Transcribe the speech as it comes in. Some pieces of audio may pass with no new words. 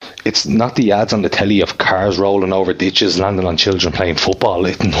It's not the ads on the telly of cars rolling over ditches, landing on children playing football.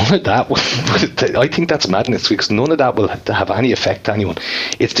 None of that. I think that's madness, because none of that will have any effect to anyone.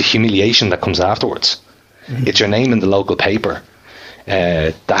 It's the humiliation that comes afterwards. Mm-hmm. It's your name in the local paper.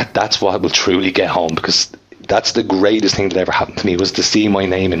 That's what will truly get home, because that's the greatest thing that ever happened to me, was to see my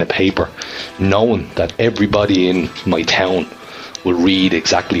name in a paper, knowing that everybody in my town will read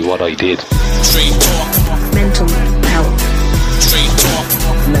exactly what I did. Straight talk. Mental health. Straight talk.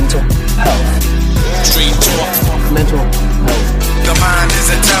 Mental health. Straight talk. Mental health. The mind is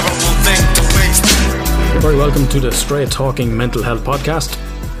a terrible thing to waste. You're very welcome to the Straight Talking Mental Health Podcast.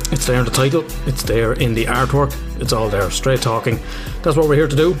 It's there in the title, it's there in the artwork, it's all there, straight talking. That's what we're here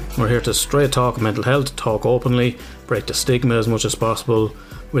to do. We're here to straight talk mental health, talk openly, break the stigma as much as possible.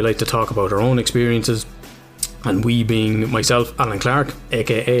 We like to talk about our own experiences, and we being myself, Alan Clark,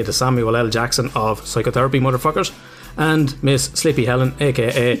 aka the Samuel L. Jackson of psychotherapy motherfuckers, and Miss Slippy Helen,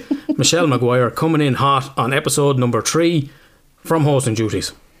 aka Michelle Maguire, coming in hot on episode number 3 from hosting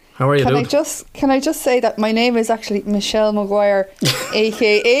duties. How are you, dude? Can I just say that my name is actually Michelle Maguire,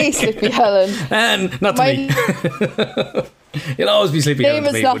 aka Slippy Helen. And not to me. You'll always be Slippy Helen.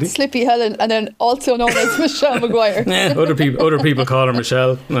 Name is not Slippy Helen, and then also known as Michelle Maguire. Other people call her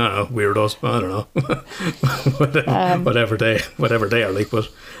Michelle. No, weirdos. I don't know. whatever they are like.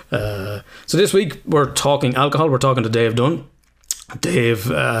 But so this week we're talking alcohol. We're talking to Dave Dunn. Dave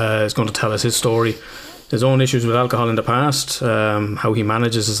is going to tell us his story, his own issues with alcohol in the past, how he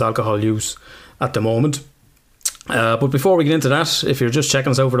manages his alcohol use at the moment. But before we get into that, if you're just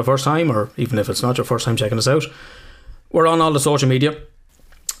checking us out for the first time, or even if it's not your first time checking us out, we're on all the social media.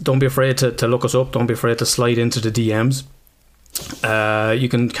 Don't be afraid to look us up. Don't be afraid to slide into the DMs. You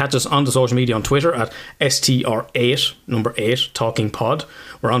can catch us on the social media on Twitter at STR8, number 8, Talking Pod.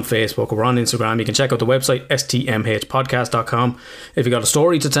 We're on Facebook, we're on Instagram. You can check out the website, stmhpodcast.com. If you got a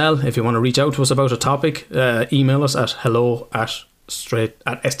story to tell, if you want to reach out to us about a topic, email us at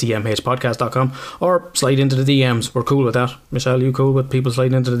hello@stmhpodcast.com, or slide into the DMs. We're cool with that. Michelle, you cool with people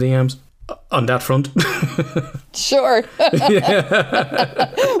sliding into the DMs? On that front? Sure.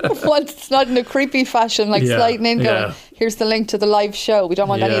 Once it's not in a creepy fashion, like sliding in going, here's the link to the live show. We don't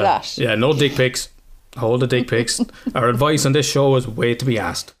want any of that. Yeah, no dick pics. Hold the dick pics. Our advice on this show is wait to be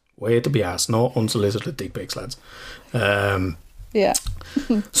asked. Wait to be asked. No unsolicited dick pics, lads. Yeah.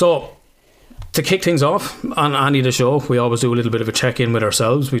 So, to kick things off on any of the show, we always do a little bit of a check-in with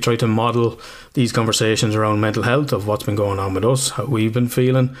ourselves. We try to model these conversations around mental health, of what's been going on with us, how we've been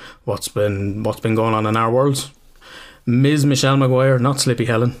feeling, what's been going on in our worlds. Ms. Michelle Maguire, not Slippy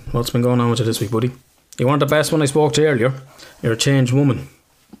Helen, what's been going on with you this week, buddy? You weren't the best when I spoke to you earlier. You're a changed woman.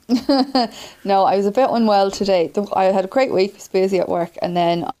 No, I was a bit unwell today. I had a great week, was busy at work, and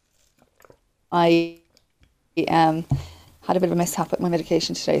then I had a bit of a mishap with my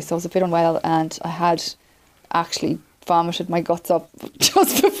medication today, so I was a bit unwell, and I had actually vomited my guts up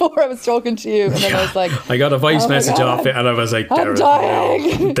just before I was talking to you, and then I was like, I got a voice message off it, and I was like, I'm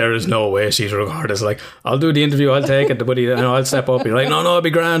dying. There is no way she's recorded. It's like, I'll do the interview, I'll take it, buddy, I'll step up. You're like, no, it'll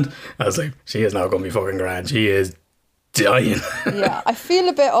be grand. I was like, she is not going to be fucking grand. She is dying. Yeah, I feel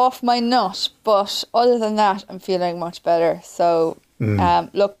a bit off my nut, but other than that, I'm feeling much better. So,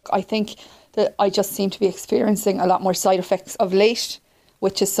 look, I think that I just seem to be experiencing a lot more side effects of late,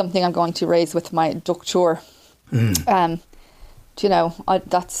 which is something I'm going to raise with my doctor. You know,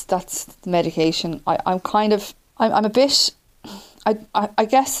 that's the medication. I'm a bit, I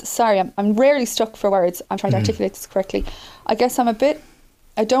guess, sorry, I'm rarely stuck for words. I'm trying to articulate this correctly. I guess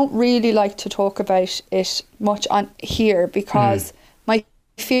I don't really like to talk about it much on here, because my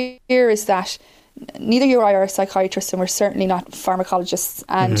fear is that neither you or I are a psychiatrist, and we're certainly not pharmacologists,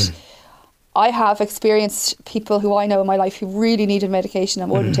 and I have experienced people who I know in my life who really needed medication and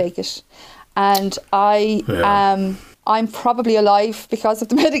wouldn't take it, and I'm probably alive because of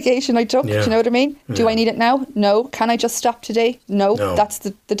the medication I took. Do you know what I mean? Do I need it now? No. Can I just stop today? No. That's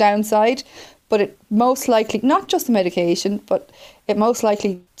the downside. But it most likely, not just the medication, but it most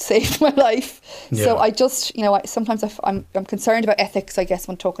likely saved my life. Yeah. So I just, sometimes I'm concerned about ethics, I guess,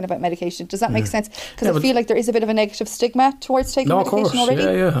 when talking about medication. Does that make sense? Because I feel like there is a bit of a negative stigma towards taking medication already.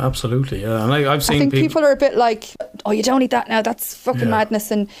 Yeah, absolutely. Yeah, and I've seen. I think people are a bit like, oh, you don't need that now. That's fucking madness.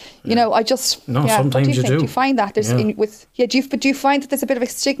 And I just sometimes you do. Do you find that there's do you find that there's a bit of a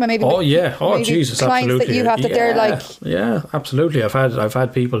stigma maybe? Oh yeah. Oh Jesus, clients absolutely. That you have that they're like. Yeah, absolutely. I've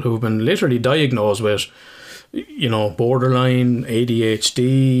had people who've been literally diagnosed with, borderline,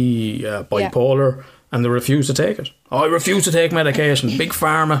 ADHD, bipolar, and they refuse to take it. Oh, I refuse to take medication. Big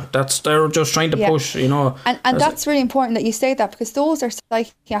pharma, they're just trying to push, you know. And that's really important that you say that, because those are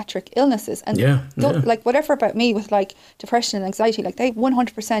psychiatric illnesses. And like whatever about me with like depression and anxiety, like they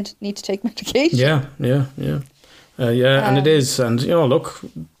 100% need to take medication. And it is. And, you know, look,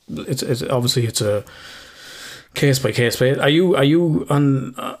 it's obviously it's a case by case basis. Are you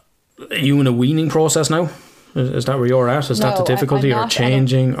in a weaning process now? Is that where you're at? Is that the difficulty, or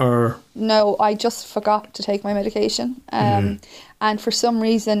changing, or? No, I just forgot to take my medication. And for some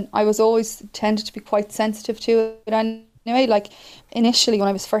reason, I was always tended to be quite sensitive to it. Anyway, like initially when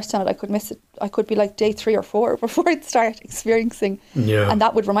I was first on it, I could miss it. I could be like day 3 or 4 before I'd start experiencing. Yeah. And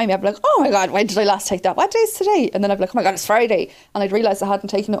that would remind me. I'd be like, oh my God, when did I last take that? What day is today? And then I'd be like, oh my God, it's Friday. And I'd realise I hadn't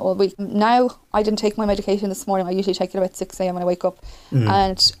taken it all week. Now, I didn't take my medication this morning. I usually take it about 6 a.m. when I wake up.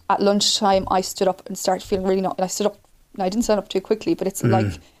 And at lunchtime, I stood up and started feeling really not. And I stood up, and I didn't stand up too quickly, but it's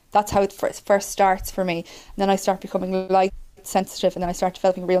like, that's how it first starts for me. And then I start becoming light sensitive, and then I start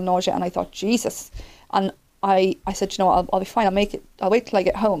developing real nausea. And I thought, Jesus. And I said, you know, I'll be fine. I'll wait till I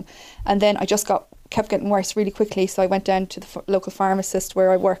get home. And then I just kept getting worse really quickly. So I went down to the local pharmacist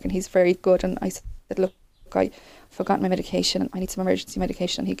where I work, and he's very good. And I said, look, I forgot my medication. I need some emergency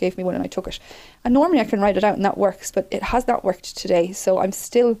medication. And he gave me one, and I took it. And normally I can write it out, and that works, but it has not worked today. So I'm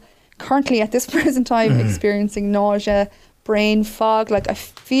still currently at this present time experiencing nausea, brain fog. Like I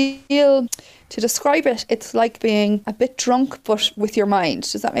feel, to describe it, it's like being a bit drunk but with your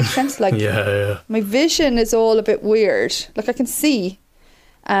mind. Does that make sense? Like my vision is all a bit weird. Like I can see,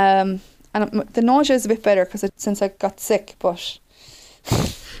 and the nausea is a bit better since I got sick. But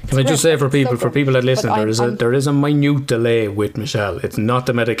can I just say for people that listen, there is a minute delay with Michelle. It's not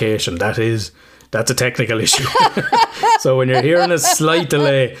the medication. That's a technical issue. So when you're hearing a slight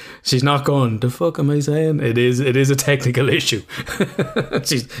delay, she's not going, the fuck am I saying? It is a technical issue.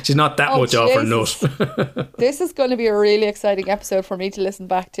 she's not that much off her nut. This is going to be a really exciting episode for me to listen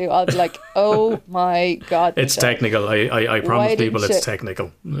back to. I'll be like, oh my God. It's technical. I promise people it's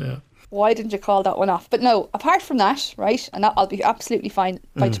technical. Yeah. Why didn't you call that one off? But no, apart from that, right, and I'll be absolutely fine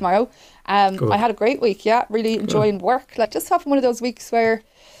by tomorrow. I had a great week, really enjoying work. Like just having one of those weeks where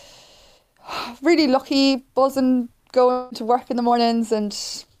really lucky, buzzing, going to work in the mornings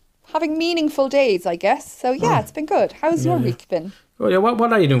and having meaningful days, I guess. So it's been good. How's your week been? Oh yeah,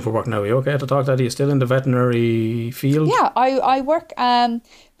 what are you doing for work now? Are you okay to talk that? Are you still in the veterinary field? Yeah, I work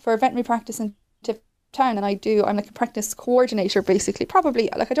for a veterinary practice in town, and I'm like a practice coordinator basically. Probably,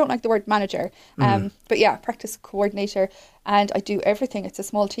 like I don't like the word manager, but yeah, practice coordinator, and I do everything. It's a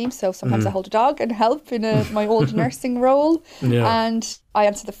small team, so sometimes I hold a dog and help in my old nursing role, and I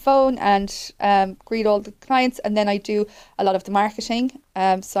answer the phone and greet all the clients, and then I do a lot of the marketing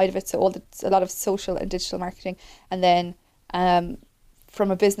side of it, so a lot of social and digital marketing, and then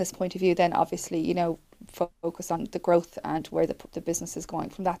from a business point of view, then obviously, you know, focus on the growth and where the business is going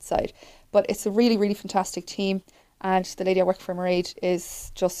from that side. But it's a really, really fantastic team, and the lady I work for, Mairead,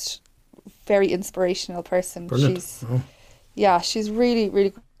 is just very inspirational person. Brilliant. She's really,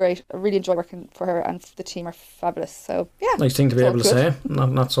 really great. I really enjoy working for her, and the team are fabulous. So yeah, nice thing to be able to say.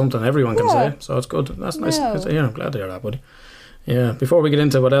 Not something everyone can say, so it's good. That's nice. Yeah, I'm glad to hear that, buddy. Yeah. Before we get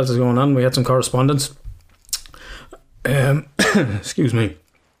into what else is going on, we had some correspondence. Excuse me.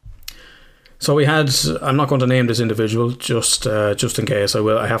 So we had, I'm not going to name this individual just in case.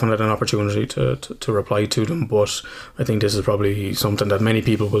 I haven't had an opportunity to reply to them, but I think this is probably something that many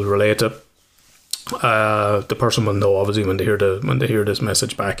people will relate to. The person will know obviously when they hear this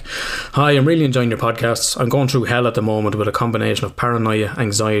message back. Hi, I'm really enjoying your podcasts. I'm going through hell at the moment with a combination of paranoia,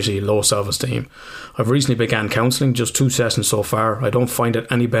 anxiety, low self-esteem. I've recently began counselling, just 2 sessions so far. I don't find it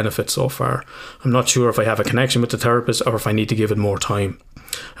any benefit so far. I'm not sure if I have a connection with the therapist or if I need to give it more time.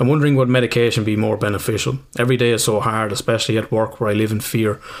 I'm wondering would medication be more beneficial. Every day is so hard, especially at work where I live in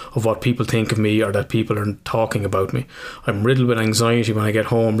fear of what people think of me or that people are talking about me. I'm riddled with anxiety when I get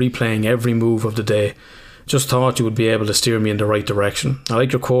home, replaying every move of the day. Just thought you would be able to steer me in the right direction. I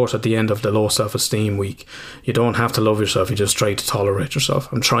like your quote at the end of the low self-esteem week. You don't have to love yourself, you just try to tolerate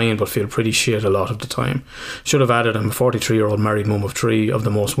yourself. I'm trying but feel pretty shit a lot of the time. Should have added I'm a 43-year-old married mum of 3 of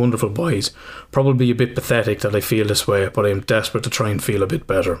the most wonderful boys. Probably a bit pathetic that I feel this way, but I am desperate to try and feel a bit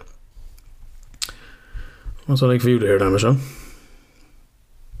better. What's it like for you to hear that, Michelle?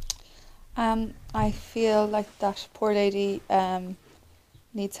 I feel like that poor lady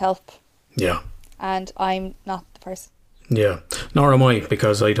needs help. Yeah. And I'm not the person. Yeah, nor am I,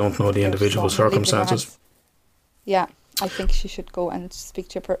 because I don't know the individual circumstances. Yeah, I think she should go and speak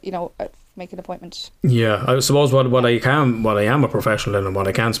to make an appointment. Yeah, I suppose what I am a professional in and what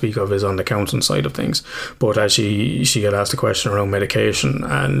I can speak of is on the counselling side of things. But as she had asked a question around medication,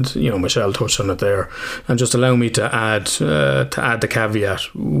 and Michelle touched on it there, and just allow me to add the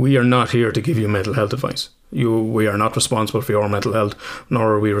caveat: we are not here to give you mental health advice. We are not responsible for your mental health,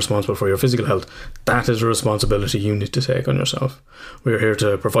 nor are we responsible for your physical health. That is a responsibility you need to take on yourself. We are here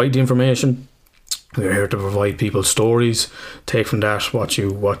to provide the information. We're here to provide people stories. Take from that what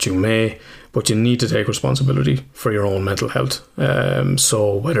you may, but you need to take responsibility for your own mental health.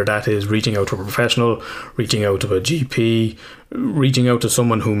 So whether that is reaching out to a professional, reaching out to a GP, reaching out to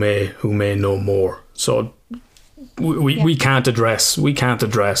someone who may know more. So we can't address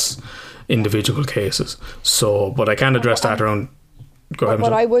individual cases. So, but I can address that around. Go ahead.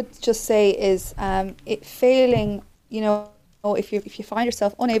 What I would just say is, it failing, if you find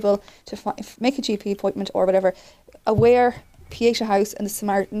yourself unable to make a GP appointment or whatever, Aware, Pieta House and the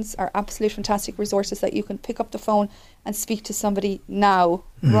Samaritans are absolute fantastic resources that you can pick up the phone and speak to somebody now,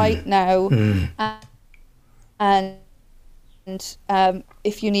 right now, and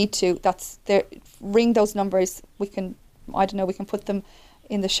if you need to, that's there. Ring those numbers. We can put them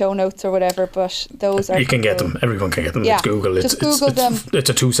in the show notes or whatever, but those are... You can get them. Everyone can get them. Yeah. It's Google. Just Google them. It's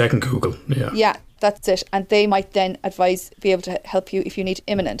a 2-second Google. Yeah. Yeah, that's it. And they might then be able to help you if you need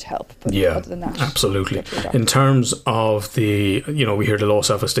imminent help. But other than that, absolutely. In terms of the, we hear the low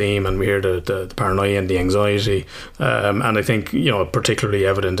self-esteem and we hear the paranoia and the anxiety, and I think, particularly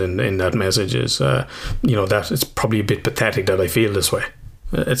evident in that message is, that it's probably a bit pathetic that I feel this way.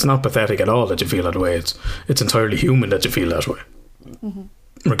 It's not pathetic at all that you feel that way. It's entirely human that you feel that way. Mm-hmm.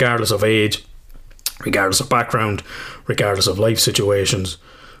 Regardless of age, regardless of background, regardless of life situations,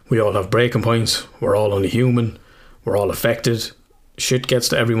 we all have breaking points. We're all only human. We're all affected. Shit gets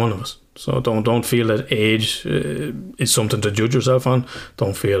to every one of us. So don't feel that age is something to judge yourself on.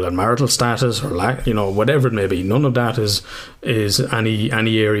 Don't feel that marital status or whatever it may be. None of that is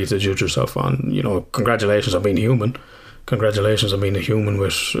any area to judge yourself on. Congratulations on being human. Congratulations on being a human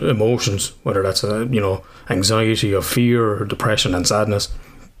with emotions, whether that's anxiety or fear or depression and sadness.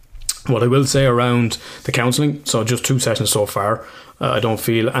 What I will say around the counselling, so just 2 sessions so far, I don't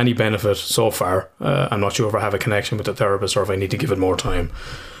feel any benefit so far. I'm not sure if I have a connection with the therapist or if I need to give it more time.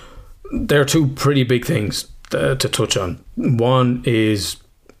 There are 2 pretty big things to touch on. One is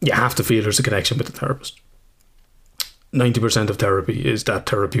you have to feel there's a connection with the therapist. 90% of therapy is that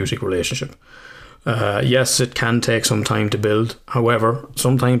therapeutic relationship. Yes, it can take some time to build. However,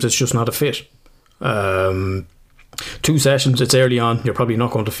 sometimes it's just not a fit. 2 sessions, it's early on. You're probably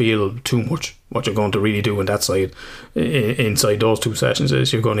not going to feel too much. What you're going to really do in that side, inside those 2 sessions,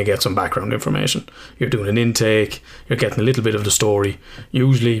 is you're going to get some background information. You're doing an intake. You're getting a little bit of the story.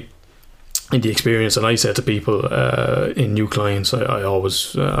 Usually, in the experience that I say to people in new clients, I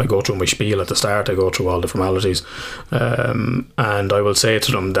always go through my spiel at the start. I go through all the formalities, and I will say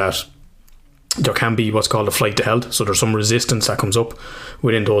to them that there can be what's called a flight to health. So there's some resistance that comes up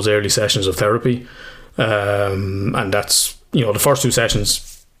within those early sessions of therapy, and that's the first 2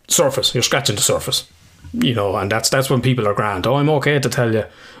 sessions surface. You're scratching the surface, and that's when people are grand. I'm okay to tell you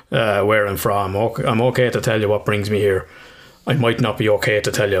where I'm from. I'm okay to tell you what brings me here. I might not be okay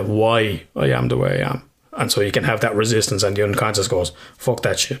to tell you why I am the way I am. And so you can have that resistance, and the unconscious goes, fuck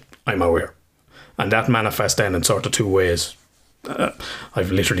that shit, I'm aware. And that manifests then in sort of 2 ways.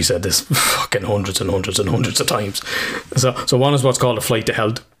 I've literally said this fucking hundreds and hundreds and hundreds of times. So one is what's called a flight to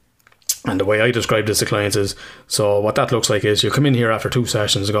health, and the way I describe this to clients is, so what that looks like is you come in here after 2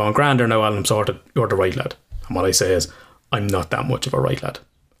 sessions and go, grand, now Alan, I'm sorted, you're the right lad. And what I say is, I'm not that much of a right lad.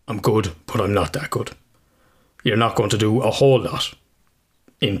 I'm good, but I'm not that good. You're not going to do a whole lot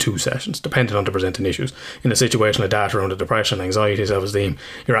in 2 sessions, depending on the presenting issues. In a situation like that, around the depression, anxiety, self-esteem,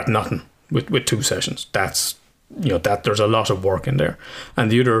 you're at nothing with 2 sessions. That's that there's a lot of work in there. And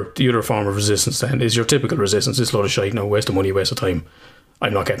the other form of resistance then is your typical resistance. This load of shite, no, waste of money, waste of time.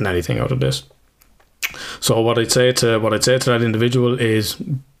 I'm not getting anything out of this. So what I'd say to that individual is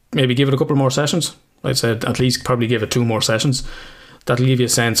maybe give it a couple more sessions. I'd say at least probably give it 2 more sessions. That'll give you a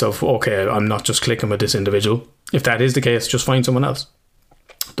sense of, okay, I'm not just clicking with this individual. If that is the case, just find someone else.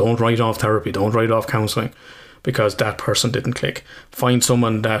 Don't write off therapy. Don't write off counselling because that person didn't click. Find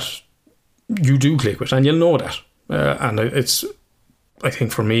someone that you do click with, and you'll know that. And I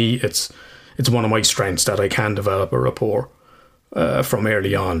think for me, it's one of my strengths that I can develop a rapport from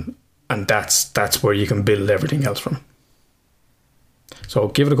early on, and that's where you can build everything else from. So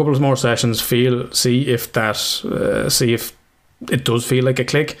give it a couple of more sessions. See if it does feel like a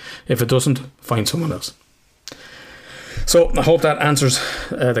click. If it doesn't, find someone else. So I hope that answers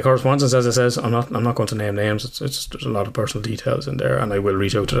the correspondence. As I says, I'm not going to name names. It's there's a lot of personal details in there, and I will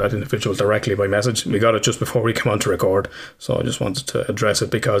reach out to that individual directly by message. We got it just before we come on to record, so I just wanted to address it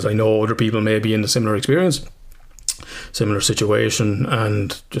because I know other people may be in a similar experience, similar situation,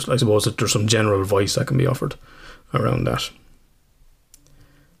 and just I suppose that there's some general advice that can be offered around that.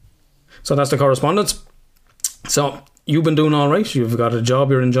 So that's the correspondence. So you've been doing all right. You've got a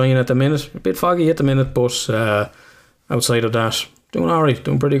job you're enjoying at the minute. A bit foggy at the minute, but outside of that, doing all right.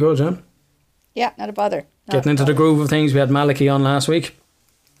 Doing pretty good, yeah? Yeah, not a bother. Getting into the groove of things. We had Malachy on last week.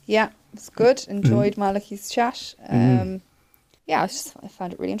 Yeah, it's good. Enjoyed Malachy's chat. Yeah, I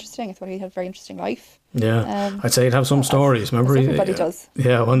found it really interesting. I thought he had a very interesting life. Yeah, I'd say he'd have some stories. Remember, everybody does.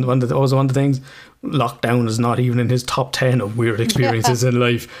 Yeah, one of the things. Lockdown is not even in his top 10 of weird experiences in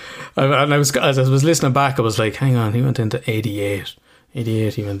life. And I was, as I was listening back, I was like, hang on, he went into 88.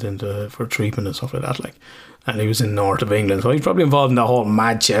 He went into for treatment and stuff like that, like, and he was in north of England, so he's probably involved in the whole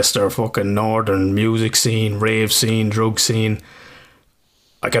Manchester fucking northern music scene, rave scene, drug scene.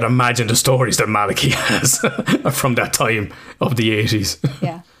 I can imagine the stories that Malachy has from that time of the 80s.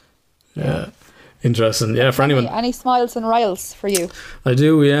 Yeah. Yeah. Interesting. Yeah, for anyone. Any smiles and riles for you? I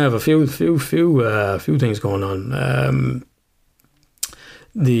do. Yeah, I have a few things going on.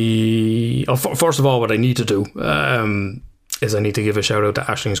 First of all, what I need to do is I need to give a shout out to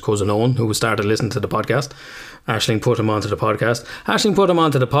Aisling's cousin Owen, who started listening to the podcast. Aisling put him onto the podcast. Aisling put him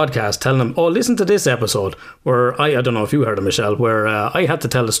onto the podcast, telling him, "Oh, listen to this episode where I don't know if you heard it, Michelle, where I had to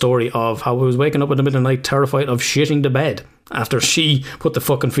tell the story of how I was waking up in the middle of the night terrified of shitting the bed after she put the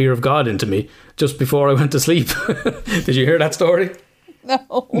fucking fear of God into me just before I went to sleep." Did you hear that story?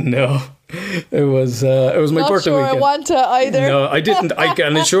 No. It was my not birthday sure weekend. I want to either. No, I didn't. I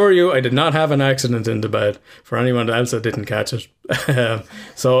can assure you, I did not have an accident in the bed. For anyone else that didn't catch it.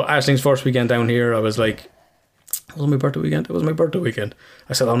 So Aisling's first weekend down here, I was like, was it my birthday weekend? It was my birthday weekend.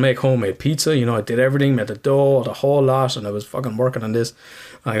 I said, I'll make homemade pizza. You know, I did everything, made the dough, the whole lot, and I was fucking working on this.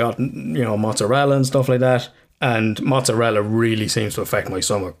 I got, mozzarella and stuff like that. And mozzarella really seems to affect my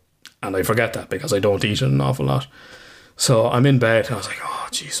stomach. And I forget that because I don't eat it an awful lot. So I'm in bed and I was like, oh,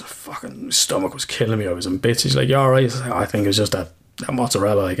 jeez, fucking my stomach was killing me. I was in bits. She's like, you alright? I was like, I think it's just that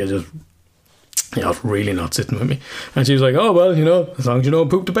mozzarella. Like, it just, it's really not sitting with me. And she was like, oh, well, as long as you don't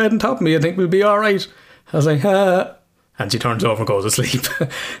poop the bed on top of me, I think we'll be alright. I was like, and she turns over and goes to sleep.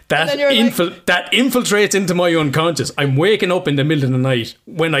 That infiltrates into my unconscious. I'm waking up in the middle of the night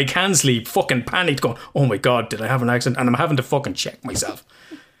when I can sleep, fucking panicked, going, oh my God, did I have an accident? And I'm having to fucking check myself.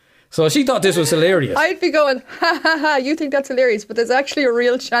 So she thought this was hilarious. I'd be going, ha ha ha, you think that's hilarious, but there's actually a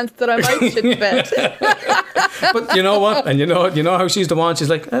real chance that I might shit the bed. But you know what? And you know how she's the one, she's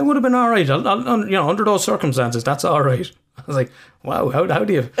like, it would have been alright. Under those circumstances, that's alright. I was like, wow, how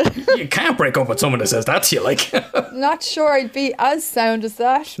do you can't break up with someone that says that to you, like. Not sure I'd be as sound as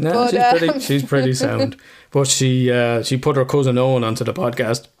that. No, but, she's pretty sound. But she put her cousin Owen onto the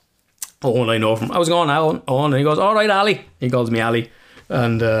podcast. Owen, I know from, I was going, Owen, and he goes, alright, Ali. He calls me Ali.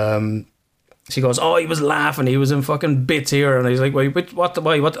 And she goes, oh, he was laughing, he was in fucking bits here. And he's like, wait, what? And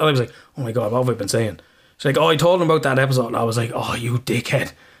I was like, oh my God, what have I been saying? She's like, oh, I told him about that episode. And I was like, oh, you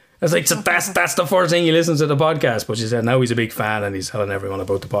dickhead. I was like, so that's the first thing he listens to the podcast. But she said now he's a big fan and he's telling everyone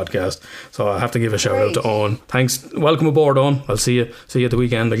about the podcast. So I have to give a shout out to Owen. Thanks, welcome aboard, Owen. I'll see you at the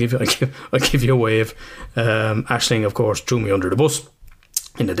weekend. I'll give you a wave. Aisling, of course, threw me under the bus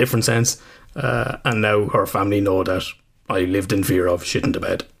in a different sense, and now her family know that I lived in fear of shitting the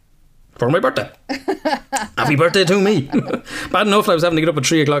bed for my birthday. Happy birthday to me. Bad enough I was having to get up at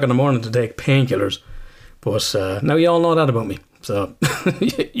 3 o'clock in the morning to take painkillers, but now you all know that about me, so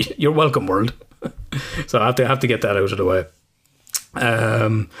you're welcome, world. So I have to get that out of the way.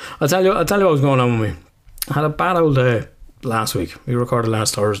 I'll tell you what was going on with me. I had a bad old day last week. We recorded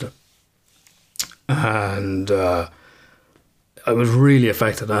last Thursday, and I was really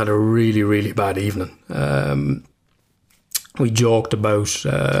affected. I had a really, really bad evening. We joked about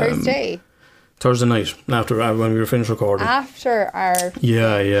Thursday night after when we were finished recording. After our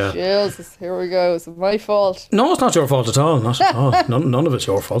Jesus, here we go. It's my fault. No, it's not your fault at all. Not at all. None of it's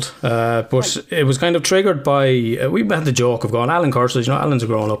your fault. But it was kind of triggered by we had the joke of going, Alan curses, Alan's a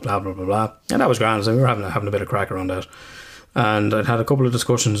grown up, blah blah blah blah, and that was grand. So we were having a bit of crack around that, and I'd had a couple of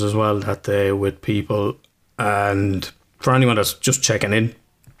discussions as well that day with people. And for anyone that's just checking in,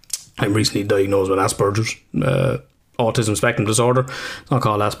 I'm recently diagnosed with Asperger's. Autism spectrum disorder. It's not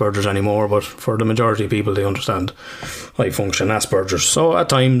called Asperger's anymore, but for the majority of people, they understand high function Asperger's. So at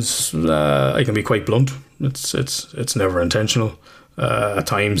times I can be quite blunt. It's never intentional. At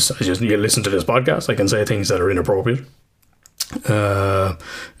times, as you listen to this podcast, I can say things that are inappropriate.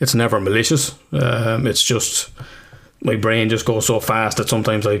 It's never malicious. It's just my brain just goes so fast that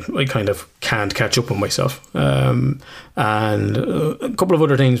sometimes I kind of can't catch up with myself. And a couple of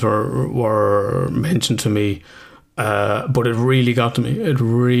other things were mentioned to me, but it really got to me. It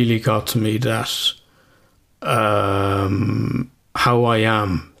really got to me that how I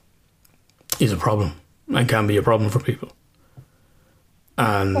am is a problem and can be a problem for people.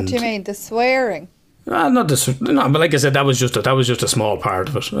 And What do you mean? The swearing? not this, no, but like I said, that was just a small part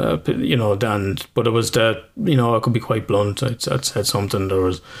of it, but it was that, I could be quite blunt. I'd said something. There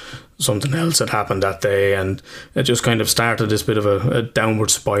was something else that happened that day, and it just kind of started this bit of a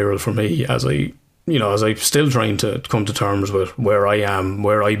downward spiral for me as I'm still trying to come to terms with where I am,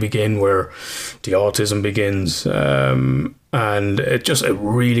 where I begin, where the autism begins, and it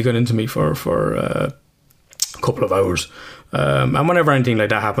really got into me for a couple of hours. And whenever anything like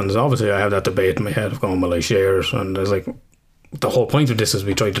that happens, obviously I have that debate in my head of going, well, I share it, and it's like the whole point of this is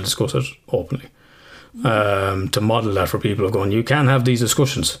we try to discuss it openly, to model that for people of going, you can have these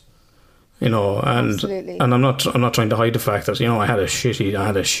discussions, and Absolutely. and I'm not trying to hide the fact that I had a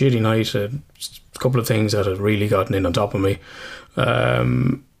shitty night, a couple of things that had really gotten in on top of me,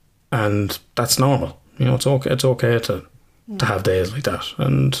 and that's normal. It's okay to have days like that.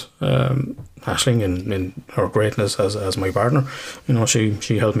 And Aisling, in her greatness as my partner,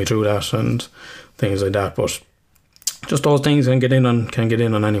 she helped me through that and things like that. But just those things can get in on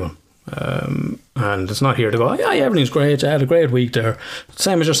anyone. And it's not here to go, yeah, everything's great, I had a great week there.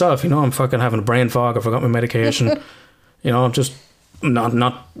 Same as yourself, I'm fucking having a brain fog, I forgot my medication. I'm just not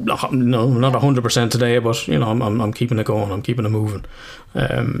 100% today, but I'm keeping it going, I'm keeping it moving.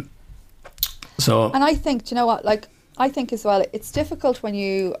 So, and I think, do you know what? Like, I think as well, it's difficult when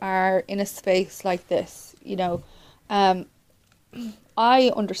you are in a space like this.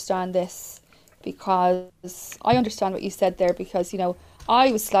 I understand this because I understand what you said there, because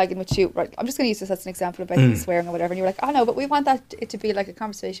I was slagging with you, right? I'm just going to use this as an example about you swearing or whatever, and you were like, oh no, but we want it to be like a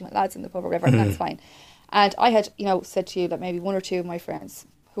conversation with lads in the pub or whatever, and that's fine. And I had, said to you that maybe one or two of my friends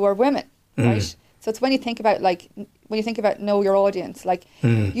who are women, right? So it's when you think about know your audience,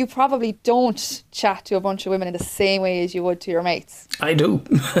 you probably don't chat to a bunch of women in the same way as you would to your mates. I do.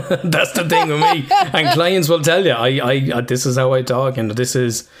 That's the thing with me. And clients will tell you, I this is how I talk, and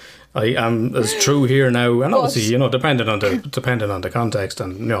I am as true here now, and obviously, depending on the context,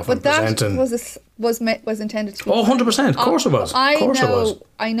 and if I'm but that presenting. was intended to be. Oh, 100%. Of course it was.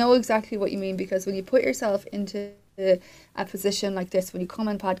 I know exactly what you mean, because when you put yourself into a position like this, when you come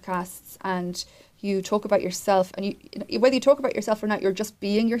on podcasts and you talk about yourself, and whether you talk about yourself or not, you're just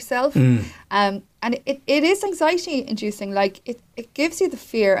being yourself. And it is anxiety inducing. Like it gives you the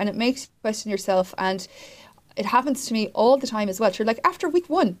fear, and it makes you question yourself. And it happens to me all the time as well. You're like, after week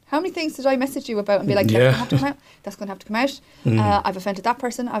 1, how many things did I message you about and be like, that's going to have to come out, that's going to have to come out. I've offended that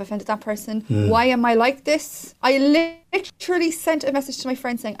person, Why am I like this? I literally sent a message to my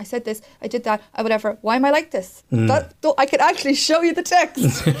friend saying, I said this, I did that, whatever, why am I like this? I could actually show you the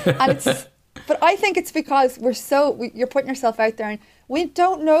text. And but I think it's because you're putting yourself out there, and we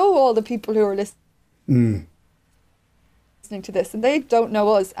don't know all the people who are listening to this, and they don't know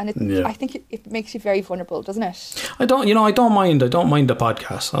us, and I think it makes you very vulnerable, doesn't it? I don't mind the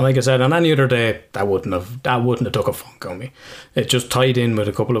podcast, and like I said, on any other day that wouldn't have took a funk on me. It just tied in with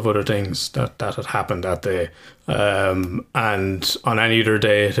a couple of other things that had happened that day, and on any other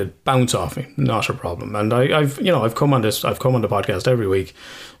day it'd bounce off me, not a problem. And I've come on the podcast every week,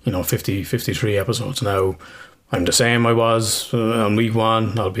 53 episodes now. I'm the same I was on week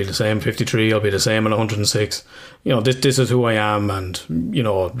 1. I'll be the same 53. I'll be the same at 106. This is who I am, and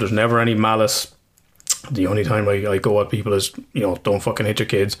there's never any malice. The only time I go at people is don't fucking hit your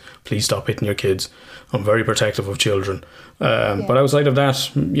kids. Please stop hitting your kids. I'm very protective of children. But outside of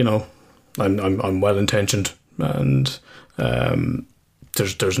that, I'm well intentioned, and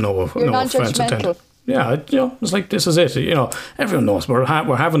there's no offense intended. Yeah, it's like, this is it. Everyone knows we're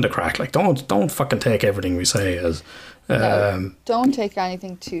having the crack. Like, don't fucking take everything we say as. Don't take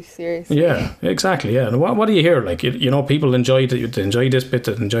anything too seriously. Yeah, exactly. Yeah, and what do you hear? Like, people enjoy this bit,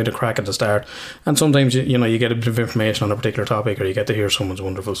 that enjoy the crack at the start, and sometimes you get a bit of information on a particular topic, or you get to hear someone's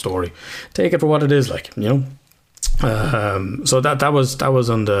wonderful story. Take it for what it is, like. So that was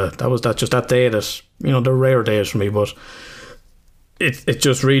just that day that they're rare days for me, but. It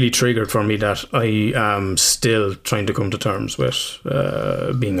just really triggered for me that I am still trying to come to terms with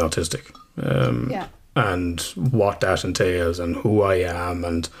being autistic, and what that entails, and who I am,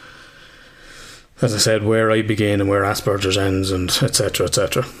 and as I said, where I begin and where Asperger's ends, and etc.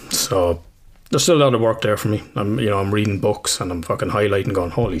 etc. So there's still a lot of work there for me. I'm reading books, and I'm fucking highlighting, going,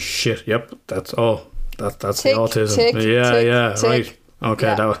 holy shit, yep, that's the autism. Tick, right. Okay,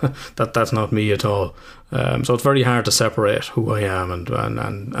 Yeah. that's not me at all. So it's very hard to separate who I am and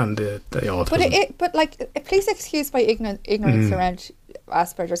the autism. But please excuse my ignorance around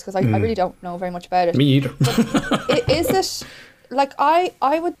Asperger's, because I really don't know very much about it. Me either. Is it like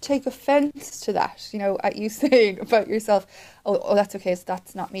I would take offence to that, you know, at you saying about yourself, oh that's okay, so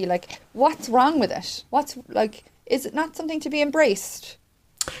that's not me. Like, what's wrong with it? What's like, is it not something to be embraced?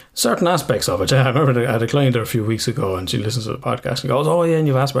 Certain aspects of it, yeah. I remember I had a client there a few weeks ago, and she listens to the podcast and goes, "Oh yeah, and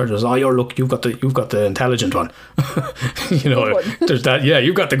you've Asperger's. Oh, you've got the intelligent one." You know, Good one. there's that. Yeah,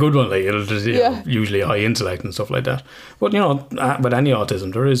 you've got the good one. Like, there's Yeah. usually high intellect and stuff like that. But you know, with any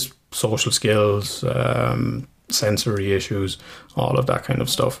autism, there is social skills, sensory issues, all of that kind of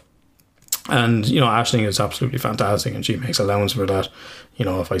stuff. And you know, Aisling is absolutely fantastic, and she makes allowance for that. You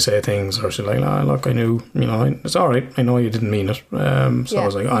know, if I say things, or she's like, "Ah, look, I knew. You know, it's all right. I know you didn't mean it." So I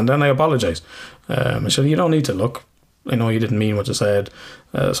was like, and then I apologise. I said, "You don't need to look. I know you didn't mean what you said."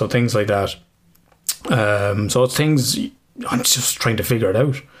 So things like that. So it's things I'm just trying to figure it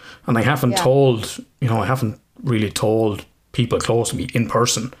out, and I haven't told. You know, I haven't really told people close to me in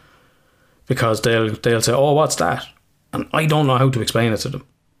person, because they'll say, "Oh, what's that?" And I don't know how to explain it to them.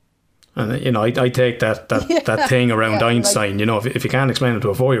 And you know, I take that thing around Einstein. You know, if you can't explain it to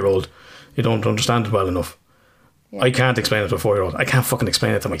a 4-year-old, you don't understand it well enough. Yeah. I can't explain it to a 4-year-old. I can't fucking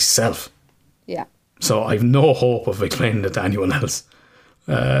explain it to myself. Yeah. So I've no hope of explaining it to anyone else.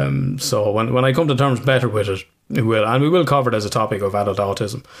 So when I come to terms better with it, we will cover it as a topic of adult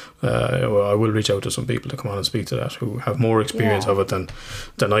autism. I will reach out to some people to come on and speak to that, who have more experience of it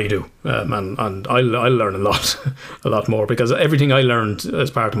than I do, and I'll learn a lot more, because everything I learned as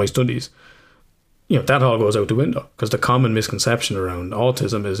part of my studies, you know, that all goes out the window, because the common misconception around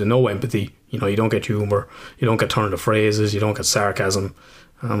autism is no empathy. You know, you don't get humour, you don't get turned of phrases, you don't get sarcasm.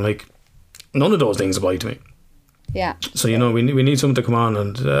 And I'm like, none of those things apply to me. Yeah. So you know, we need someone to come on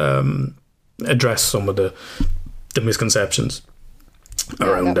and address some of the misconceptions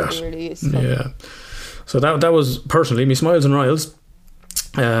around that would that. be really useful. Yeah. So that was personally me smiles and riles.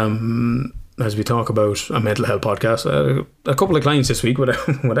 As we talk about a mental health podcast, a couple of clients this week,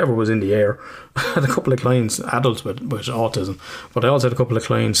 whatever was in the air. I had a couple of clients, adults with autism, but I also had a couple of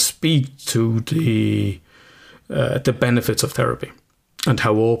clients speak to the benefits of therapy and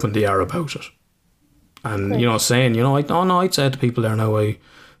how open they are about it. And you know, saying, you know, I'd say to people there now, I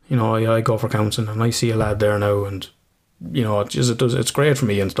go for counselling and I see a lad there now, and you know, it's great for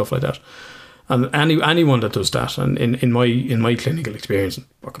me and stuff like that. And anyone that does that, and in my clinical experience,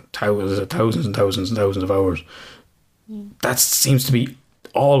 fucking thousands and thousands and thousands of hours, that seems to be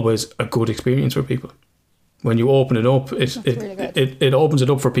always a good experience for people. When you open it up, it opens it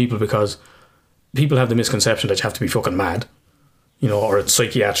up for people, because people have the misconception that you have to be fucking mad, you know, or it's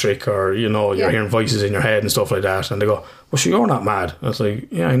psychiatric, or you know, you're hearing voices in your head and stuff like that, and they go, "Well, sure, you're not mad." I was like,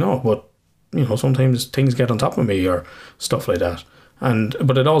 "Yeah, I know, but you know, sometimes things get on top of me," or stuff like that.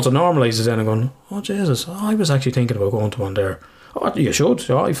 But it also normalises then and going, "Oh Jesus, I was actually thinking about going to one there." "Oh, you should."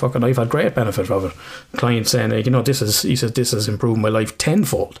 "Oh, I've had great benefit of it." Client saying, like, you know, this has improved my life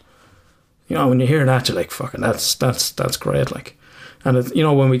tenfold. You know, when you hear that, you're like, fucking, that's great, like. And it, you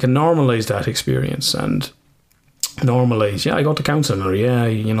know, when we can normalise that experience and normalise, I go to counselling, or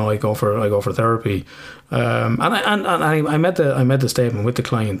you know, I go for therapy, and I made the statement with the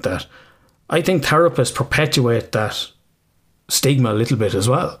client that I think therapists perpetuate that stigma a little bit as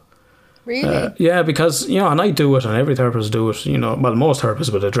well. Really? Yeah, because, you know, and I do it, and every therapist do it, you know, well, most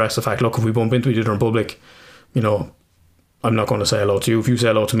therapists would address the fact, look, if we bump into each other in public, you know, I'm not going to say hello to you. If you say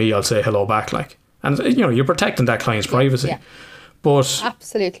hello to me, I'll say hello back, like. And, you know, you're protecting that client's privacy. Yeah. But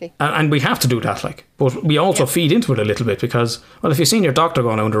Absolutely. and we have to do that, like. But we also feed into it a little bit, because, well, if you've seen your doctor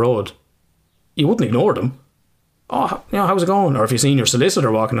going down the road, you wouldn't ignore them. "Oh, you know, how's it going?" Or if you've seen your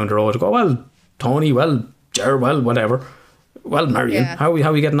solicitor walking down the road, you go, "Well, Tony, well, Ger, well, whatever. Well, Marion, how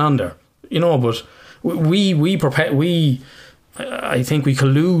are we getting on there?" You know, but I think we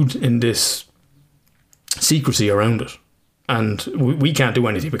collude in this secrecy around it, and we can't do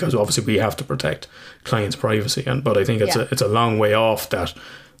anything, because obviously we have to protect clients' privacy. But I think it's a long way off that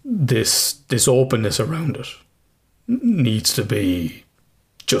this openness around it needs to be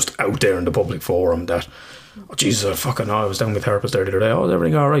just out there in the public forum. That, "Oh Jesus, I was down with a therapist there the other day. Oh, is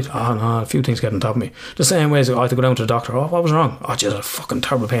everything all right? Oh no, a few things get on top of me." The same way as I had to go down to the doctor. "Oh, what was wrong?" "Oh Jesus, a fucking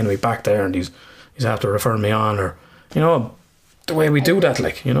terrible pain in my back there, and he's after referring me on." Or, you know, the way we do that,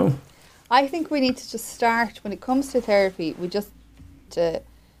 like, you know. I think we need to just start, when it comes to therapy, we just to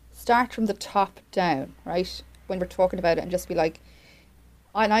start from the top down, right? When we're talking about it, and just be like,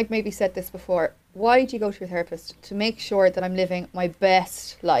 and I've maybe said this before, why do you go to your therapist? To make sure that I'm living my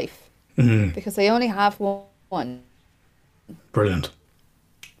best life. Because I only have one. Brilliant.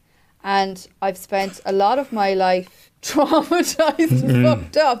 and I've spent a lot of my life traumatized and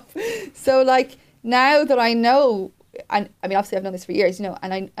fucked up. So like now that I know, and I mean obviously I've known this for years, you know,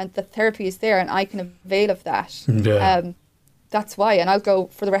 and the therapy is there and I can avail of that. Yeah. That's why, and I'll go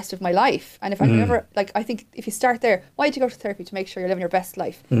for the rest of my life. And if I never, like, I think if you start there, why did you go to therapy? To make sure you're living your best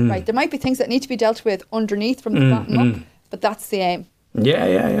life, right? There might be things that need to be dealt with underneath from the bottom up, but that's the aim.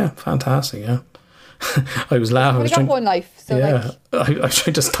 Yeah. Fantastic, yeah. I was laughing. I got one life, so yeah, like... I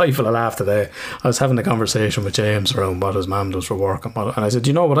tried to stifle a laugh today. I was having a conversation with James around what his mum does for work, and I said, "Do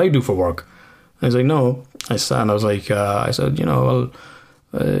you know what I do for work?" And he's like, "No." I said, "You know,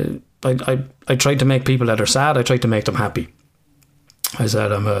 well, I tried to make people that are sad. I tried to make them happy." I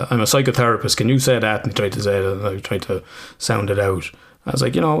said, I'm a psychotherapist. Can you say that? And he tried to say it, and I tried to sound it out. I was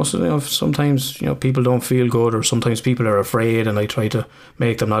like, sometimes, people don't feel good, or sometimes people are afraid, and I try to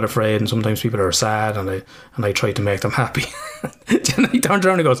make them not afraid, and sometimes people are sad, and I try to make them happy. And he turned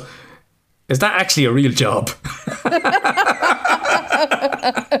around and goes, "Is that actually a real job?"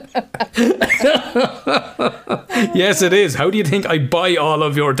 Yes, it is. How do you think I buy all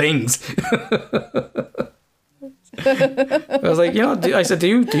of your things? I was like, I said, do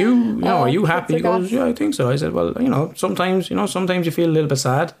you are you happy? He goes, "Yeah, I think so." I said, "Well, sometimes you feel a little bit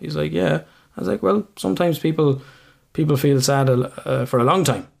sad." He's like, "Yeah." I was like, "Well, sometimes people feel sad for a long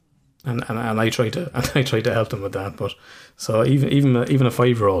time," and I try to help them with that. But so even a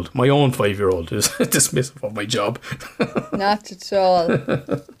 5-year-old, my own 5-year-old, is dismissive of my job. Not at all.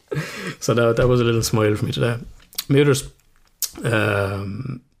 So that was a little smile for me today. My others,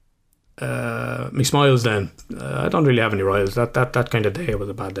 my smiles then, I don't really have any riles. That kind of day was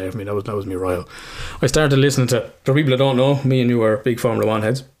a bad day for me. That was my rile. I started listening to, for people that don't know, me and you are big Formula One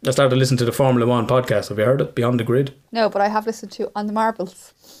heads. I started listening to the Formula One podcast. Have you heard it? Beyond the Grid? No, but I have listened to On the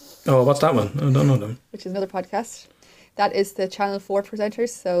Marbles. Oh, what's that one? I don't know them. Which is another podcast. That is the Channel 4 presenters,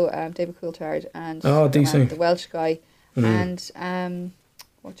 so David Coulthard and DC. The Welsh guy and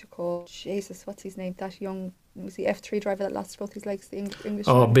what you call, Jesus, what's his name? That young, was the F3 driver that lost both his legs, the English.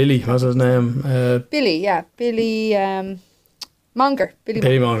 Oh, driver. Billy, what's his name? Billy Monger.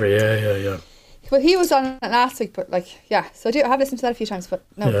 Billy Monger, yeah. Well, he was on it last week, but so I have listened to that a few times, but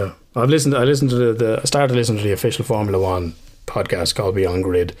no. Yeah, I listened to I started listening to the official Formula One podcast called Beyond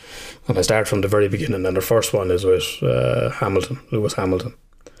Grid, and I started from the very beginning, and the first one is with Lewis Hamilton.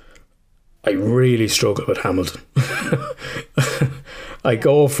 I really struggle with Hamilton. I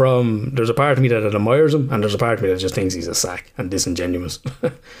go from, there's a part of me that admires him, and there's a part of me that just thinks he's a sack and disingenuous.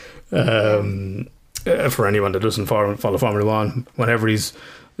 For anyone that doesn't follow Formula One, whenever he's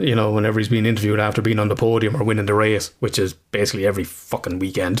being interviewed after being on the podium or winning the race, which is basically every fucking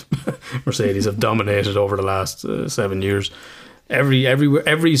weekend, Mercedes have dominated over the last 7 years.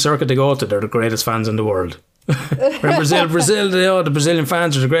 Every circuit they go to, they're the greatest fans in the world. We're in Brazil, the Brazilian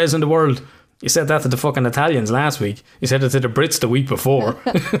fans are the greatest in the world. You said that to the fucking Italians last week. You said it to the Brits the week before.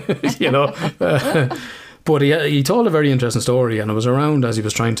 But he told a very interesting story, and it was around as he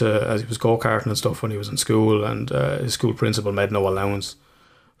was go-karting and stuff when he was in school, and his school principal made no allowance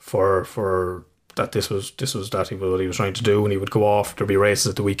for that. This was what he was trying to do, and he would go off. There'd be races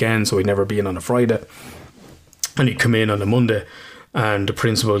at the weekend, so he'd never be in on a Friday, and he'd come in on a Monday, and the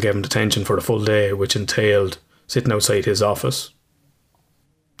principal gave him detention for the full day, which entailed sitting outside his office,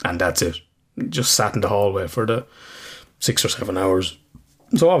 and that's it. Just sat in the hallway for the 6 or 7 hours.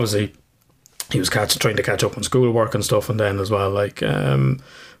 So obviously he was trying to catch up on schoolwork and stuff, and then as well,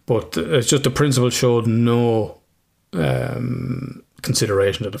 but it's just the principal showed no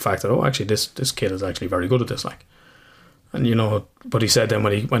consideration to the fact that, actually this kid is actually very good at this, and but he said then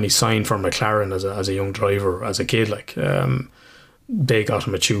when he signed for McLaren as a young driver, as a kid, they got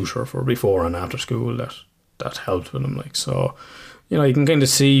him a tutor for before and after school that helped with him, so you can kind of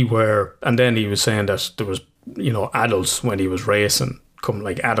see where. And then he was saying that there was adults when he was racing,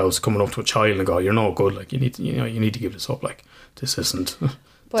 adults coming up to a child and go, "You're no good, you need to give this up, this isn't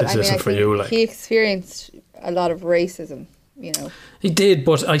but this isn't for you." He experienced a lot of racism, He did,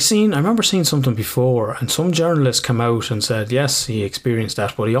 but I remember seeing something before, and some journalists come out and said yes, he experienced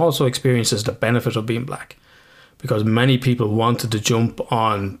that, but he also experiences the benefit of being black, because many people wanted to jump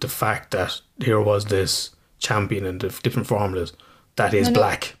on the fact that here was this champion in the different formulas that is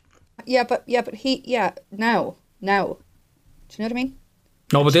black. Yeah, but now. Do you know what I mean?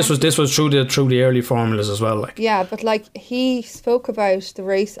 No, but this was through the early formulas as well, Yeah, but he spoke about the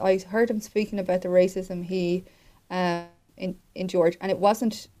race. I heard him speaking about the racism he endured, and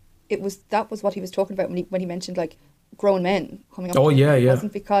that was what he was talking about when he mentioned grown men coming up. Oh yeah. It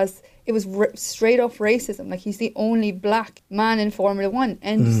wasn't because it was straight up racism. He's the only black man in Formula One.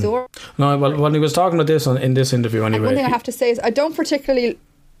 End story. No, well, when he was talking about this in this interview anyway. And one thing I have to say is I don't particularly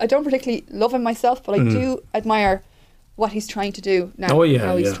I don't particularly love him myself, but I do admire what he's trying to do now. Oh, yeah,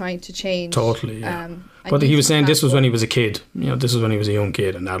 how he's yeah. trying to change. Totally, yeah. and But he he's was saying this was when he fantastic. was a kid. You know, this was when he was a young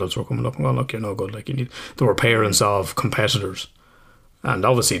kid, and adults were coming up and going, "Look, you're no good." Like there were parents of competitors, and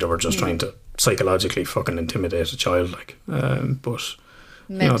obviously they were just trying to psychologically fucking intimidate a child. Like, but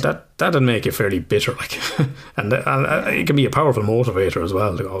you know Mental. that'd make you fairly bitter. Like, and it can be a powerful motivator as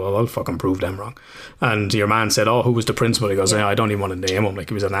well. Like, oh, I'll fucking prove them wrong. And your man said, "Oh, who was the principal?" He goes, "I don't even want to name him. Like,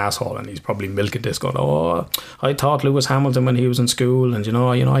 he was an asshole, and he's probably milking this, going, oh, I taught Lewis Hamilton when he was in school, and you know,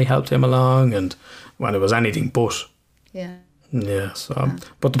 I helped him along, and when it was anything but." Yeah. Yeah, so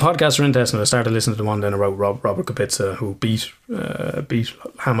but the podcasts are interesting. I started listening to one then about Robert Kubica, who beat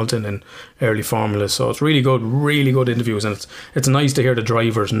Hamilton in early Formula. So it's really good interviews, and it's nice to hear the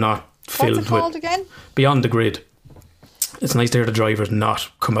drivers not What's filled it called with again? beyond the grid. It's nice to hear the drivers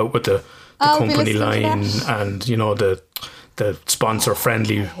not come out with the I'll be company listening to line that. and you know the sponsor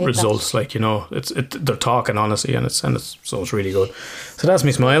friendly results. Like, you know, they're talking honestly, and it's really good. So that's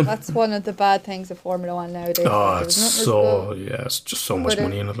me smile. That's one of the bad things of Formula One nowadays. Oh, There's it's nothing as good it's just so much But,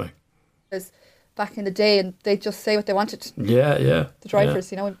 money in it. Like, as back in the day, and they just say what they wanted. yeah. The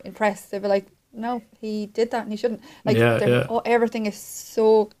drivers, you know, in press, they'd be like, "No, he did that, and he shouldn't." Like, Yeah, they're- yeah. Oh, everything is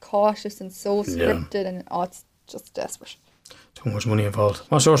so cautious and so Yeah. scripted, and it's just desperate. Too much money involved.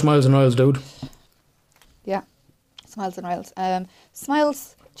 What's your Smiles and Riles, dude? Yeah, Smiles and Riles.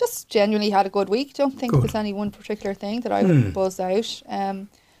 Smiles just genuinely had a good week. Don't think Good. there's any one particular thing that I would buzz out.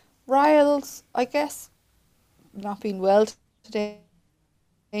 Riles, I guess, not being well today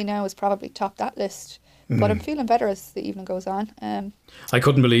now is probably top that list. But I'm feeling better as the evening goes on. I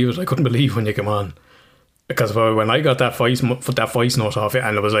couldn't believe it. I couldn't believe when you came on. Because when I got that voice note off it,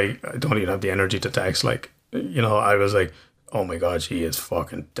 and it was like, I don't even have the energy to text. Like, you know, I was like, oh my God, she is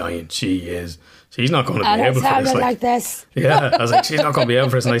fucking dying. She's not going to be able for this. Like, this. yeah, I was like, she's not going to be able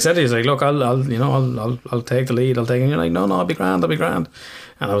for this. And I said to you, like, look, I'll take the lead. I'll take it. And you're like, no, I'll be grand.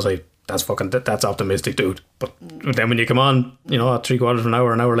 And I was like, that's optimistic, dude. But then when you come on, you know, at 3/4 of an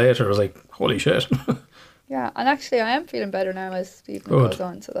hour later, I was like, holy shit. Yeah, and actually I am feeling better now as the evening Good. goes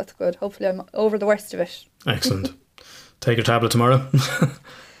on, so that's good. Hopefully I'm over the worst of it. Excellent. Take your tablet tomorrow.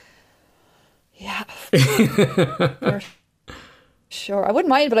 Yeah. For sure. I wouldn't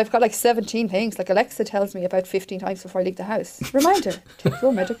mind, but I've got like 17 things. Like Alexa tells me about 15 times before I leave the house. Reminder, take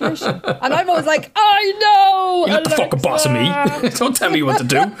your medication. And I'm always like, I know! You're not the fucking boss of me. Don't tell me what to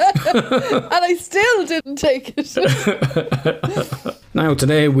do. And I still didn't take it. Now,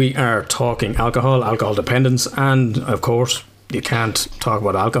 today we are talking alcohol dependence, and of course, you can't talk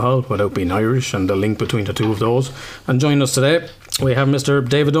about alcohol without being Irish and the link between the two of those. And joining us today, we have Mr.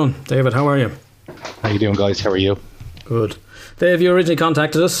 David Dunn. David, how are you? How you doing, guys? How are you? Good. Dave, you originally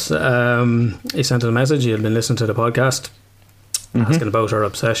contacted us. He sent us a message. He had been listening to the podcast, asking about our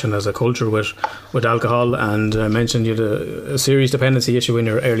obsession as a culture with alcohol, and mentioned you had a serious dependency issue in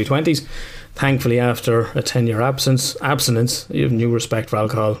your early 20s. Thankfully, after a 10-year abstinence, you have new respect for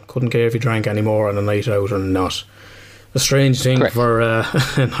alcohol. Couldn't care if you drank any more on a night out or not. A strange thing Correct. for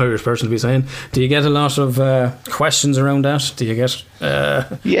an Irish person to be saying. Do you get a lot of questions around that? Do you get...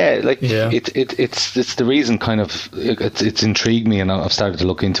 Yeah, like Yeah. it's the reason kind of it's intrigued me, and I've started to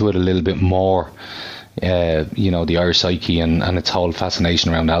look into it a little bit more. You know, the Irish psyche and its whole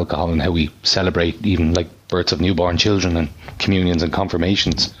fascination around alcohol and how we celebrate even like births of newborn children and communions and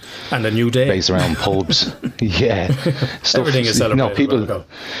confirmations and a new day. based around pubs. Yeah, stuff. Everything is You know, celebrated. people. with alcohol.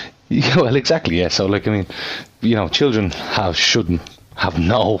 Yeah, well, exactly. Yeah. So, like, I mean, you know, children shouldn't have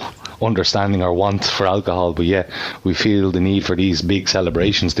no understanding or want for alcohol, but yeah, we feel the need for these big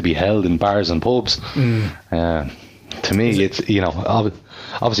celebrations to be held in bars and pubs. To me, it's, you know,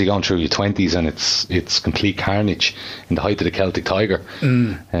 obviously going through your 20s and it's complete carnage in the height of the Celtic Tiger.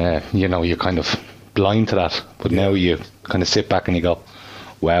 You know, you're kind of blind to that, but now you kind of sit back and you go,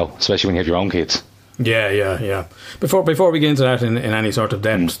 wow, especially when you have your own kids. Yeah. Before we get into that in any sort of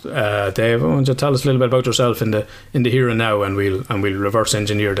depth, Dave, why don't you tell us a little bit about yourself in the here and now, and we'll reverse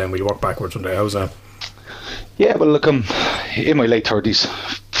engineer. Then we'll work backwards from there. How's that? Yeah, well, look, I'm in my late 30s,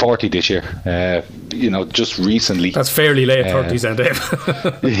 40 this year. You know, just recently. That's fairly late 30s, then,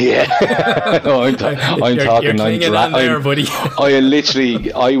 Dave. Yeah, no, I'm You're talking. clinging on there, buddy.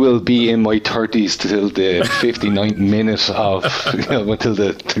 I will be in my 30s till the 59th minute of, you know, until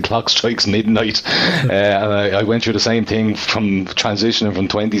the clock strikes midnight. And I went through the same thing from transitioning from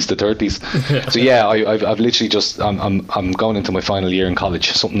 20s to 30s. So yeah, I've literally just I'm going into my final year in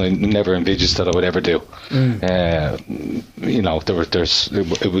college. Something I never envisaged that I would ever do. You know,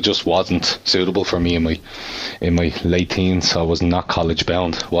 it it just wasn't suitable for me in my late teens. I was not college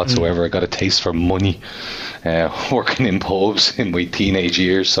bound whatsoever. I got a taste for money working in pubs in my teenage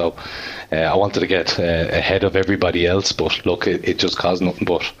years, so I wanted to get ahead of everybody else, but look, it just caused nothing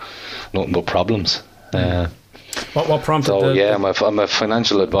but problems. What prompted? So I'm a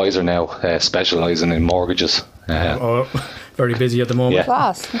financial advisor now, specialising in mortgages. Very busy at the moment. Yeah.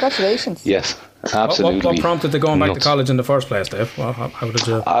 Class. Congratulations. Yes, absolutely. What prompted the going back to Nuts. college in the first place, Dave? How did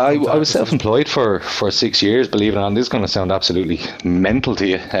you? I was self-employed for 6 years, believe it or not. This is going to sound absolutely mental to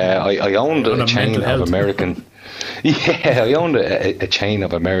you. I owned On a a chain mental of health. American. Yeah, I owned a chain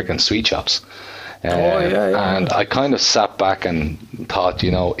of American sweet shops. And I kind of sat back and thought,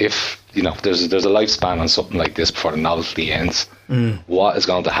 if there's a lifespan on something like this before the novelty ends, what is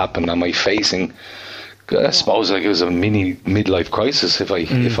going to happen? Am I facing? I suppose like it was a mini midlife crisis.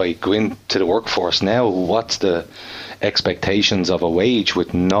 If I go into the workforce now, what's the expectations of a wage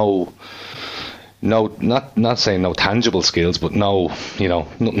with not saying no tangible skills, but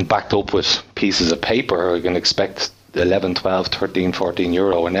nothing backed up with pieces of paper. I can expect 11, 12, 13, 14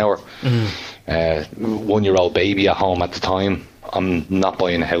 euro an hour. 1-year-old baby at home at the time. I'm not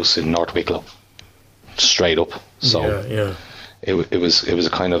buying a house in North Wicklow, straight up. So yeah. It was a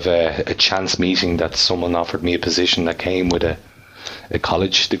kind of a chance meeting that someone offered me a position that came with a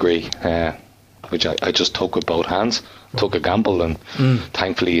college degree, which I just took with both hands, took a gamble, and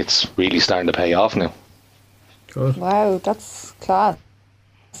thankfully it's really starting to pay off now. Good. Wow, that's class.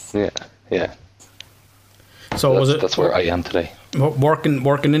 Yeah. So That's where I am today.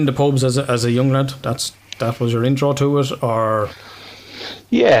 working in the pubs as a young lad? That was your intro to it, or?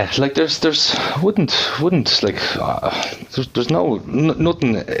 Yeah, like there's wouldn't like there's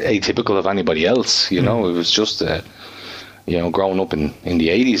nothing atypical of anybody else. It was just growing up in the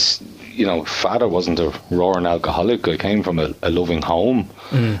 80s. Father wasn't a roaring alcoholic. I came from a loving home.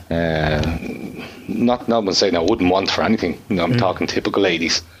 Not saying I wouldn't want for anything. I'm talking typical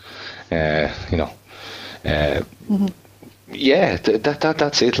 80s. Yeah,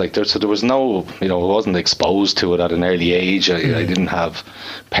 that's it. Like there was no, I wasn't exposed to it at an early age. I didn't have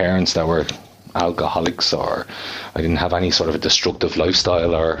parents that were alcoholics, or I didn't have any sort of a destructive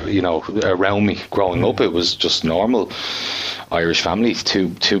lifestyle, or around me growing up. It was just normal Irish family,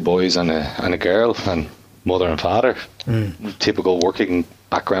 two boys and a girl, and mother and father, typical working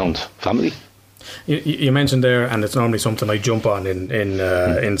background family. You mentioned there, and it's normally something I jump on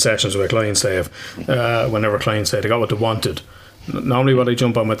in sessions where clients say, whenever clients say they got what they wanted. Normally, what I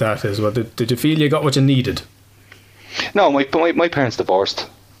jump on with that is, well, did you feel you got what you needed? No, my parents divorced,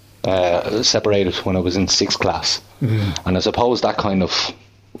 separated when I was in 6th class, and I suppose that kind of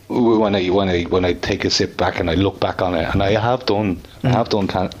when I take a sit back and I look back on it, and I have done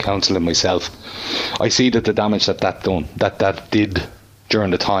counselling myself, I see that the damage that did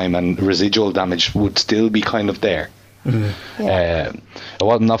during the time, and residual damage would still be kind of there. I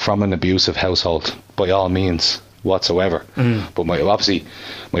was not from an abusive household by all means whatsoever, but my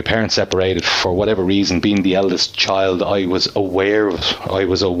parents separated for whatever reason. Being the eldest child, I was aware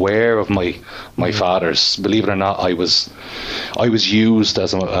of my father's. Believe it or not, I was used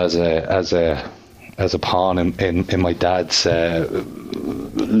as a pawn in my dad's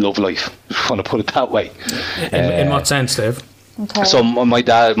love life, if you want to put it that way. In what sense, Dave? Okay. So my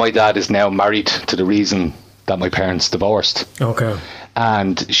dad is now married to the reason that my parents divorced. Okay.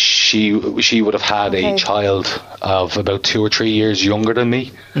 And she would have had a child of about 2 or 3 years younger than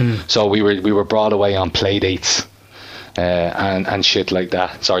me. So we were brought away on play dates and shit like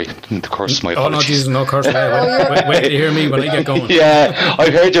that. Sorry, the curse. My apologies. Oh no, Jesus, no curse. Wait to hear me when I get going. Yeah, I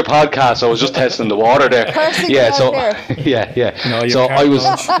heard your podcast. So I was just testing the water there. Cursing Yeah, out so there. yeah. No, So I was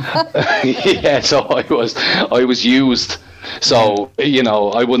was. I was used. So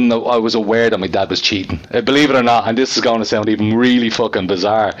I was aware that my dad was cheating. Believe it or not, and this is going to sound even really fucking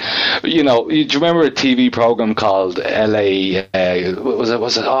bizarre. Do you remember a TV program called LA?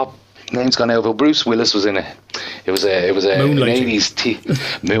 Was it? Oh, name's gone out. Bruce Willis was in it. It was a Moonlighting. 80s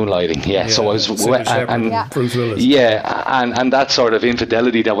Moonlighting. Yeah. So I was Cybill Shepherd and Bruce Willis. yeah, and that sort of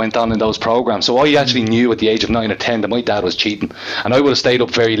infidelity that went on in those programs. So I actually knew at the age of 9 or 10 that my dad was cheating, and I would have stayed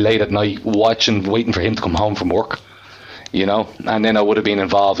up very late at night waiting for him to come home from work. And then I would have been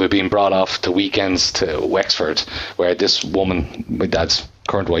involved with being brought off to weekends to Wexford, where this woman, my dad's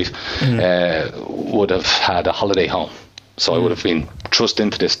current wife, would have had a holiday home. So I would have been thrust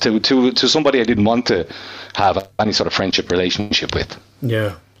into this to somebody I didn't want to have any sort of friendship relationship with.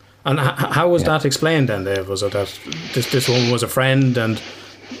 Yeah. And how was that explained then, Dave? Was it that this woman was a friend and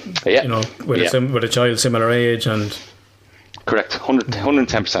with a child similar age and? Correct,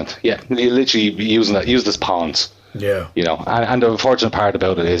 110%. Yeah, literally used as pawns. Yeah. You know, and the unfortunate part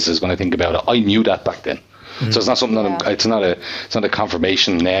about it is when I think about it, I knew that back then. So it's not something that it's not a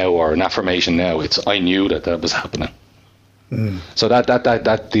confirmation now or an affirmation now. It's I knew that was happening. So that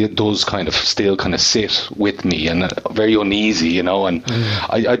does kind of still kind of sit with me and very uneasy, you know. And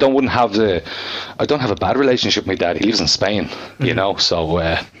I don't have a bad relationship with my dad. He lives in Spain, you know. So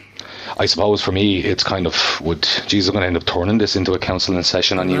I suppose for me, it's kind of geez, I'm going to end up turning this into a counselling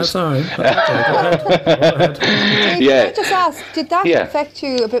session on you. That's all right. Go ahead. Yeah. Can I just ask, did that affect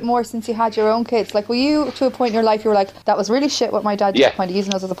you a bit more since you had your own kids? Like, were you to a point in your life you were like, that was really shit what my dad did, kind of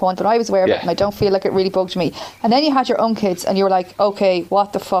using us as a point, but I was aware of it and I don't feel like it really bugged me. And then you had your own kids and you were like, okay,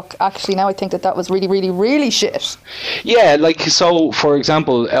 what the fuck? Actually, now I think that was really, really, really shit. Yeah, like, so, for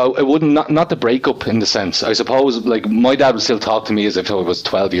example, it wouldn't, not the breakup in the sense, I suppose, like, my dad would still talk to me as if I was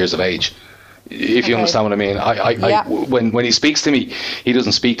 12 years of age. If you understand what I mean, I when he speaks to me, he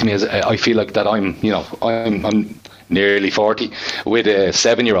doesn't speak to me as I feel like that I'm nearly 40 with a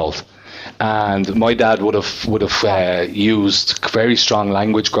 7-year-old, and my dad would have used very strong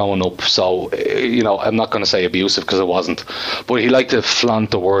language growing up. So you know, I'm not going to say abusive because it wasn't, but he liked to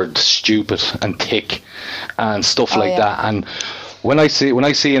flaunt the word stupid and thick and stuff like that. And when I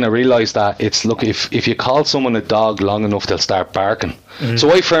see and I realise that it's, look, if you call someone a dog long enough, they'll start barking.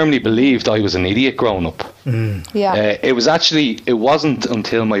 So I firmly believed I was an idiot growing up. It wasn't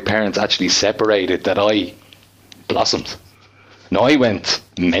until my parents actually separated that I blossomed. No, I went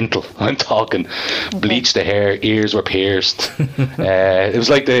mental. I'm talking bleached the hair, ears were pierced. It was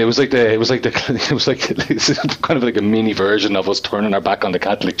like kind of like a mini version of us turning our back on the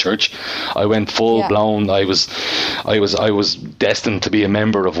Catholic Church. I went full blown. I was destined to be a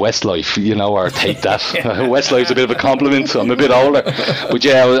member of Westlife, you know, or take that. Westlife's a bit of a compliment. I'm a bit older, but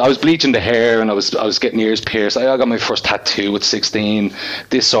yeah, I was bleaching the hair and I was getting ears pierced. I got my first tattoo at 16.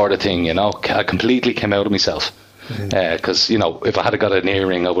 This sort of thing, you know. I completely came out of myself. Because you know, if I had got an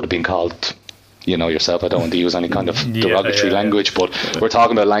earring, I would have been called, you know yourself, I don't want to use any kind of derogatory language, but we're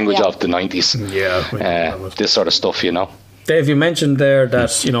talking about language of the 90s. This sort of stuff, you know. Dave, you mentioned there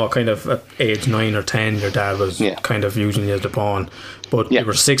that, you know, kind of at age 9 or 10 your dad was kind of using you as the pawn, but you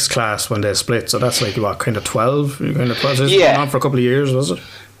were 6th class when they split, so that's like what, kind of 12? You kind of 12? This went on for a couple of years, was it?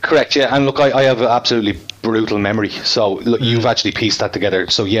 Correct, yeah. And look, I have an absolutely brutal memory. So look, you've actually pieced that together.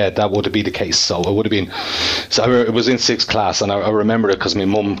 So yeah, that would have been the case. So it would have been. So it was in 6th class, and I remember it because my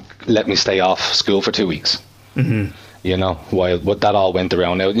mum let me stay off school for 2 weeks. You know, while what that all went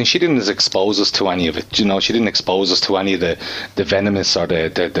around. Now, and she didn't expose us to any of it. You know, she didn't expose us to any of the venomous or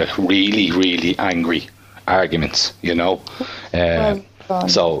the really, really angry arguments. You know.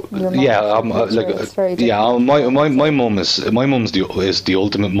 So yeah, my mum is the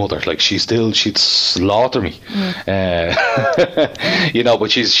ultimate mother. Like she'd slaughter me, you know.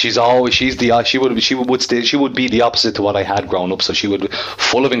 But she would be the opposite to what I had grown up. So she would be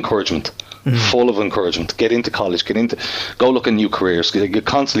full of encouragement. Get into college, go look at new careers,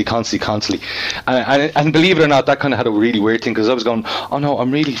 constantly. And believe it or not, that kind of had a really weird thing because I was going, oh no, I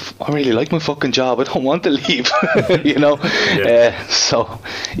really like my fucking job. I don't want to leave, you know. So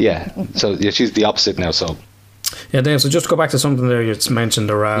she's the opposite now. So Dave. So just go back to something there you mentioned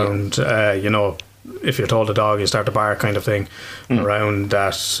around, you know, if you're told a dog, you start to bark, kind of thing. Around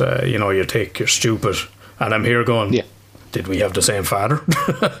that, you know, you're stupid, and I'm here going. Did we have the same father?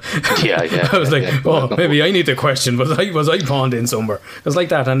 I was like, maybe I need to question, was I pawned in somewhere? It's like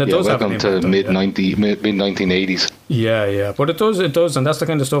that, and it does happen. Welcome to mid 1980s. Yeah, but it does, and that's the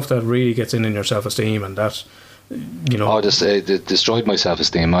kind of stuff that really gets in your self-esteem, and that, you know. It destroyed my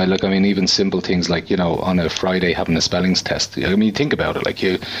self-esteem. I mean, even simple things like, you know, on a Friday having a spellings test. I mean, think about it. Like,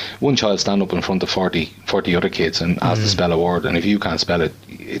 one child stand up in front of 40 other kids and ask to spell a word, and if you can't spell it,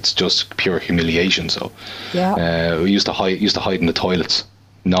 it's just pure humiliation. So, we used to hide in the toilets,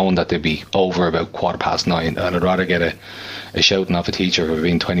 knowing that they'd be over about 9:15, and I'd rather get a shouting off a teacher for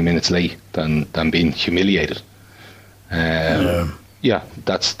being 20 minutes late than being humiliated.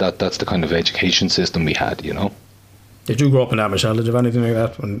 That's the kind of education system we had, you know. Did you grow up in that, Michelle? Did you have anything like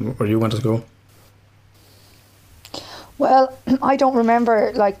that where you went to school? Well, I don't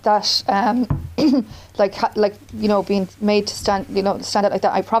remember like that. Like you know, being made to stand out like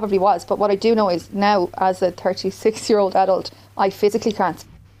that. I probably was, but what I do know is now, as a 36-year-old adult, I physically can't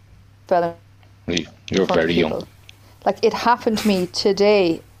spell. You're very young. Like, it happened to me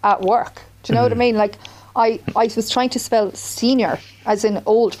today at work. Do you know what I mean? Like, I was trying to spell senior as in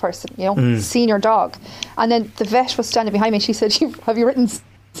old person, you know, senior dog, and then the vet was standing behind me and she said, have you written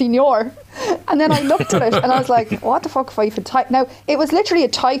senior? And then I looked at it and I was like, what the fuck if I even type? Now, it was literally a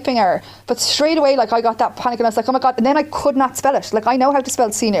typing error, but straight away, like, I got that panic and I was like, oh my God. And then I could not spell it. Like, I know how to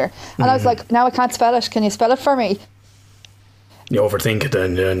spell senior. And I was like, now I can't spell it. Can you spell it for me? You overthink it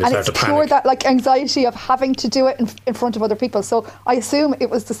then, and you And start it's to pure panic. that like anxiety of having to do it in front of other people. So I assume it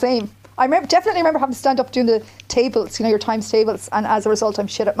was the same. I definitely remember having to stand up doing the tables, your times tables, and as a result, I'm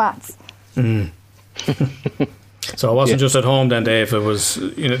shit at maths. So it wasn't just at home then, Dave. It was,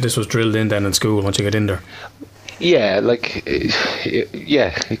 this was drilled in then in school once you get in there. Yeah, like,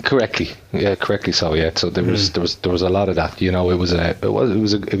 correctly so. Yeah, so there was a lot of that. It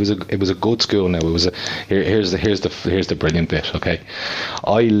was a good school. Now it was here's the brilliant bit. Okay,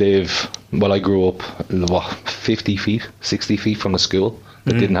 I grew up 50 feet, 60 feet from a school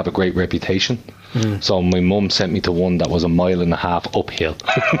that didn't have a great reputation. So my mum sent me to one that was 1.5 miles uphill,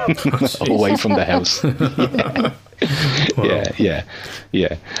 away from the house.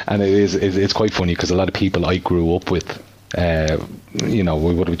 Yeah, and it's quite funny because a lot of people I grew up with, we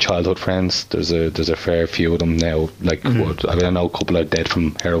would have childhood friends. There's a fair few of them now. Like, I know a couple are dead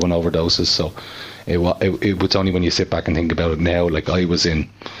from heroin overdoses. So it was only when you sit back and think about it now. Like,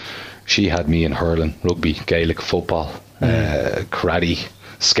 she had me in hurling, rugby, Gaelic football, karate,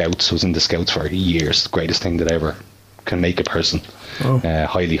 scouts. Was in the scouts for years. Greatest thing that ever can make a person.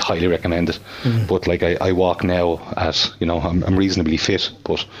 Highly recommend it. But like, I walk now at, I'm reasonably fit,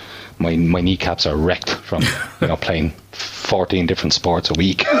 but my kneecaps are wrecked from playing 14 different sports a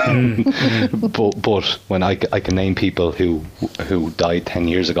week. But when I can name people who died 10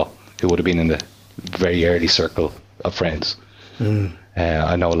 years ago who would have been in the very early circle of friends.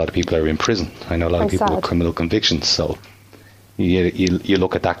 I know a lot of people are in prison. I know a lot of people with criminal convictions. So you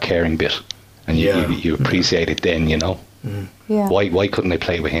look at that caring bit and you appreciate it then, Yeah. Why couldn't I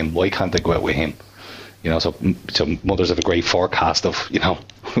play with him? Why can't I go out with him? So mothers have a great forecast of,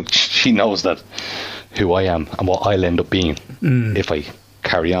 she knows that who I am and what I'll end up being if I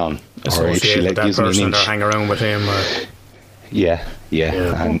carry on, or if she gives me an inch. Or hang around with him. Yeah.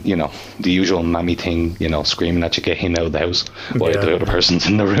 And the usual mammy thing, screaming at you, get him out of the house while the other person's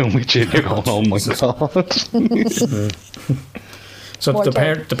in the room with you. You're going, oh my God. So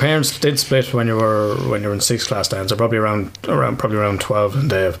the parents did split when you were in 6th class then, so probably around 12. And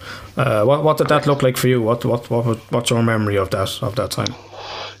Dave, what did that look like for you? What's your memory of that time?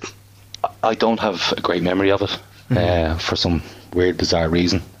 I don't have a great memory of it, for some weird, bizarre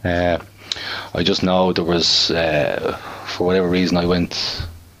reason. I just know there was, for whatever reason, I went.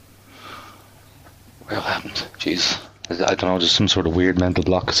 What happened? Jeez. I don't know, just some sort of weird mental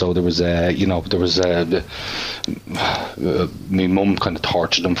block. So there was my mum kind of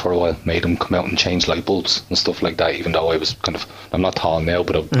tortured him for a while, made him come out and change light bulbs and stuff like that, even though I was I'm not tall now,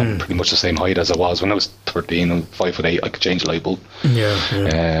 but I'm pretty much the same height as I was when I was 13 and 5'8". I could change a light bulb.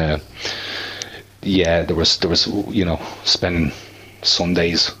 There was spending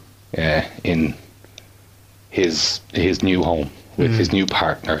Sundays in his new home with his new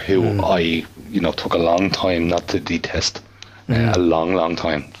partner, who I took a long time not to detest. A long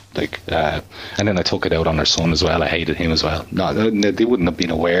time. And then I took it out on her son as well. I hated him as well. No, they wouldn't have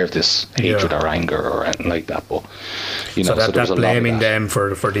been aware of this hatred or anger or anything like that. But so that blaming them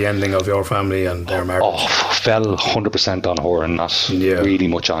for the ending of your family and their marriage fell 100% on her and not really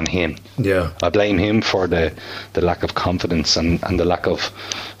much on him. I blame him for the lack of confidence and the lack of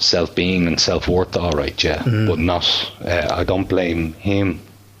self-being and self-worth. All right, but not. I don't blame him,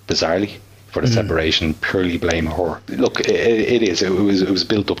 bizarrely, for the separation. Purely blame her. Look, it was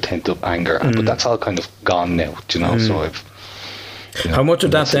built up, pent up anger, but that's all kind of gone now. So I've. How much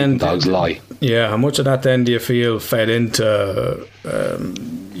of that then? Dogs lie. Yeah, how much of that then do you feel fed into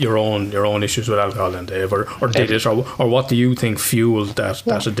your own issues with alcohol then, Dave, or did it, or what do you think fueled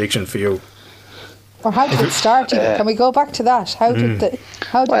that addiction for you? Or how did it start? Can we go back to that? How did the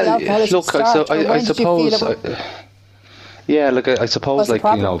alcoholism start? I suppose. I suppose,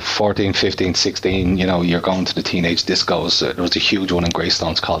 14, 15, 16, you're going to the teenage discos. There was a huge one in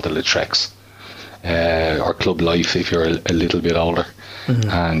Greystones called the Latrex, or Club Life if you're a little bit older,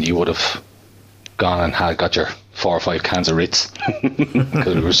 and you would have gone and got your 4 or 5 cans of Ritz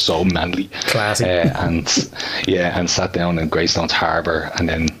because it was so manly. Classy. And sat down in Greystones Harbour, and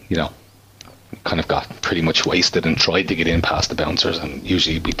then kind of got pretty much wasted and tried to get in past the bouncers, and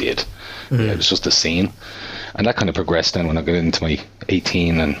usually we did. It was just a scene. And that kind of progressed then when I got into my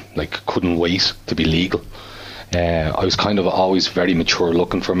 18 and couldn't wait to be legal. I was kind of always very mature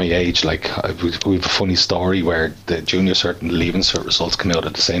looking for my age. Like, we have a funny story where the junior cert and the leaving cert results came out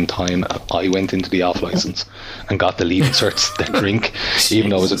at the same time. I went into the off licence and got the leaving certs, the drink, even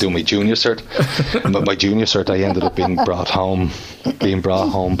though I was doing my junior cert. But my junior cert, I ended up being brought home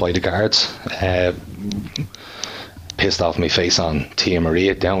by the guards. Pissed off my face on Tia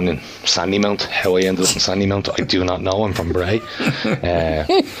Maria down in Sandymount. How I ended up in Sandymount, I do not know. I'm from Bray.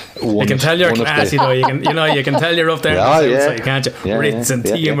 You can tell you're classy though. You can tell you're up there. So you can't. Ritz and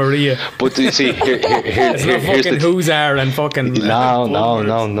Tia Maria. But you see, here's fucking Hussar and fucking no,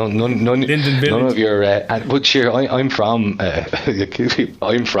 none of your. But sure, I'm from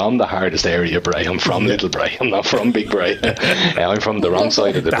the hardest area, Bray. I'm from Little Bray. I'm not from Big Bray. I'm from the wrong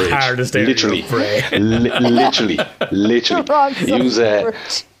side of the bridge. Hardest area, literally, literally.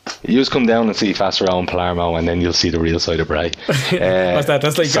 You come down and see Fassero and Palermo, and then you'll see the real side of Bray. What's that?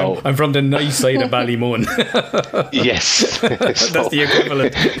 That's like I'm from the nice side of Ballymun. Yes, that's the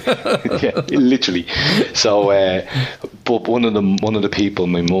equivalent. Yeah, literally. So, but one of the people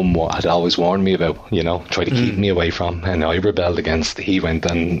my mum had always warned me about, try to keep me away from, and I rebelled against. He went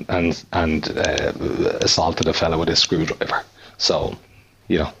and assaulted a fellow with a screwdriver. So,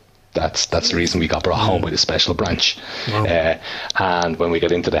 That's the reason we got brought home with a special branch. Wow. And when we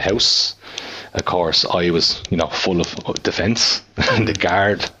got into the house, of course, I was, full of defence. And the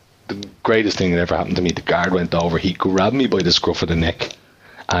guard, the greatest thing that ever happened to me, the guard went over, he grabbed me by the scruff of the neck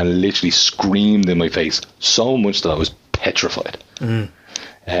and literally screamed in my face so much that I was petrified.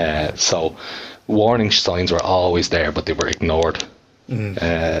 So warning signs were always there, but they were ignored.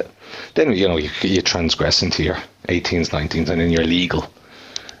 Then, you transgress into your 18s, 19s, and then you're legal.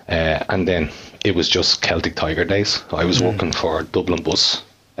 And then it was just Celtic Tiger days. I was working for Dublin Bus.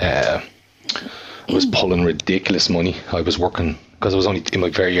 I was pulling ridiculous money. I was working, because I was only in my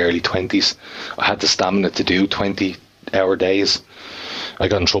very early 20s. I had the stamina to do 20-hour days. I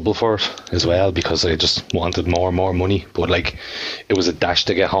got in trouble for it as well, because I just wanted more and more money. But it was a dash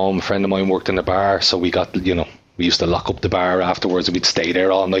to get home. A friend of mine worked in a bar, so we got, we used to lock up the bar afterwards, and we'd stay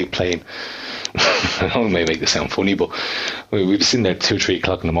there all night playing. I know it may make this sound funny, but we'd be sitting there at 2-3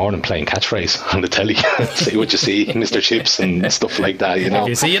 o'clock in the morning playing catchphrase on the telly. Say what you see, Mr. Chips and stuff like that. If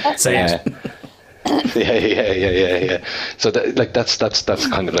you see it, say it. Yeah. So that's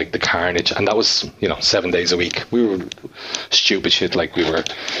kind of like the carnage, and that was 7 days a week. We were stupid shit. Like, we were,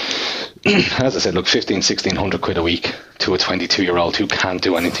 as I said, 1,500-1,600 quid a week to a 22-year-old who can't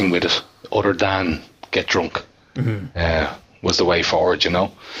do anything with it other than get drunk. Was the way forward.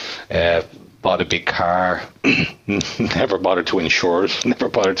 Bought a big car, never bothered to insure it, never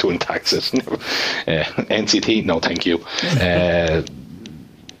bothered to tax it. NCT, no thank you.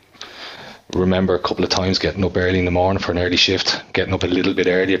 Remember a couple of times getting up early in the morning for an early shift, getting up a little bit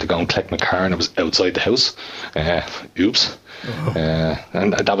earlier to go and collect my car, and I was outside the house. Oops.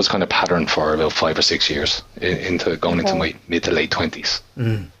 And that was kind of pattern for about 5 or 6 years into going into my mid to late 20s.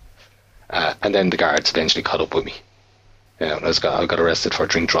 And then the guards eventually caught up with me. I got arrested for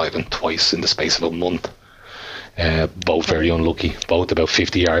drink driving twice in the space of a month. Both very unlucky, both about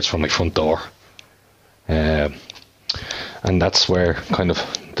 50 yards from my front door. And that's where kind of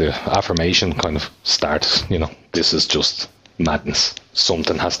the affirmation kind of starts. This is just madness.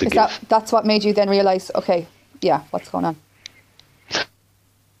 Something has to give. That's what made you then realise, okay, yeah, what's going on?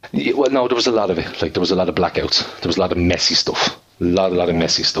 Yeah, well, no, there was a lot of it. There was a lot of blackouts. There was a lot of messy stuff. A lot of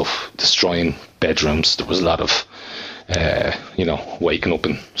messy stuff. Destroying bedrooms. There was a lot of waking up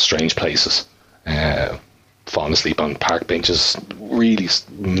in strange places, falling asleep on park benches, really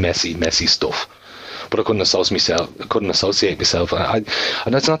messy stuff. But I couldn't associate myself.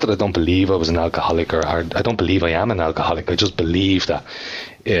 And it's not that I don't believe I was an alcoholic, or I don't believe I am an alcoholic. I just believe that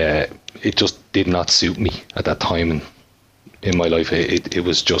it just did not suit me at that time in my life. It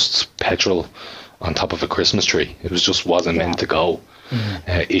was just petrol on top of a Christmas tree. It wasn't meant to go.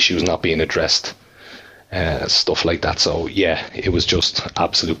 Issues not being addressed. Stuff like that. So yeah, it was just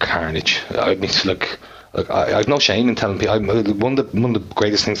absolute carnage. I mean, I have no shame in telling people. One of the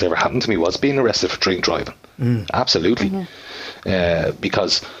greatest things that ever happened to me was being arrested for drink driving. Absolutely,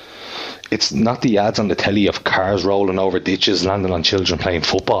 because it's not the ads on the telly of cars rolling over ditches, landing on children playing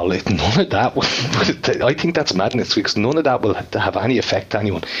football. None of that. I think that's madness, because none of that will have any effect to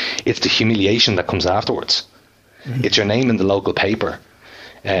anyone. It's the humiliation that comes afterwards. It's your name in the local paper.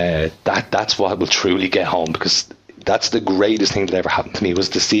 That's what will truly get home, because that's the greatest thing that ever happened to me, was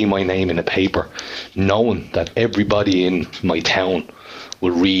to see my name in a paper, knowing that everybody in my town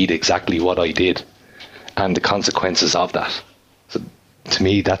will read exactly what I did and the consequences of that. So to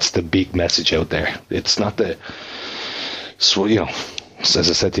me, that's the big message out there. It's not as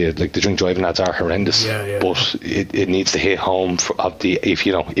I said to you, like the drink driving ads are horrendous. Yeah. But it needs to hit home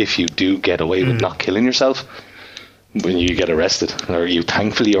if you do get away with not killing yourself when you get arrested, or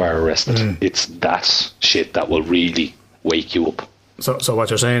thankfully you are arrested. It's that shit that will really wake you up. So what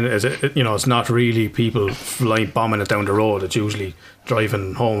you're saying is, it's not really people bombing it down the road. It's usually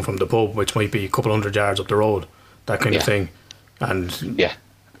driving home from the pub, which might be a couple hundred yards up the road, that kind of thing. And yeah.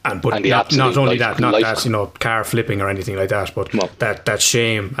 But And the not absolute only life- that, not life- that, car flipping or anything like that, but No. that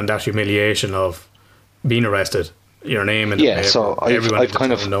shame and that humiliation of being arrested, your name in the paper, so everyone I've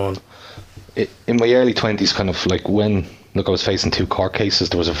kind of known. in my early 20s, kind of like when I was facing 2 court cases,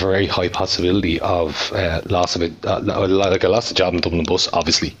 there was a very high possibility of loss of I lost a job in Dublin Bus.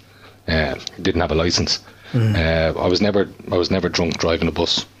 Obviously, didn't have a license. I was never drunk driving a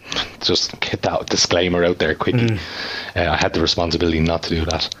bus. Just get that disclaimer out there quickly. I had the responsibility not to do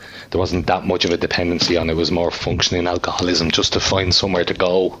that. There wasn't that much of a dependency on it. It was more functioning alcoholism, just to find somewhere to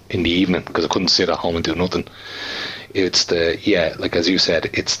go in the evening, because I couldn't sit at home and do nothing. It's like as you said,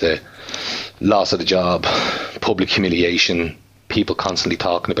 it's the loss of the job, public humiliation, people constantly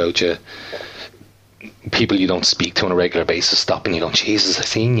talking about you, people you don't speak to on a regular basis stopping you going, Jesus, I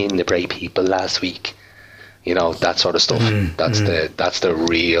seen you in the Bray People last week. That sort of stuff. That's the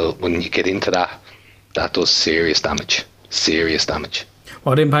real, when you get into that does serious damage.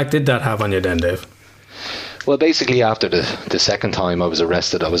 What impact did that have on you then, Dave? Well, basically after the second time I was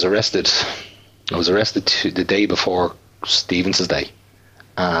arrested the day before Stevens's Day,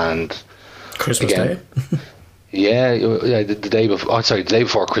 and Christmas again, Day? the day before. Oh, sorry, the day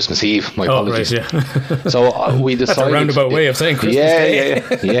before Christmas Eve. My apologies. Right, yeah. So we decided. That's a roundabout way of saying Christmas Day.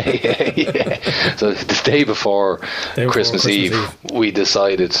 Yeah. So the day before Christmas Eve, we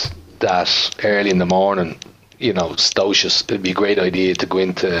decided that early in the morning, Stocious, it'd be a great idea to go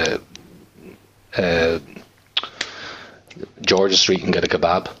into Georgia Street and get a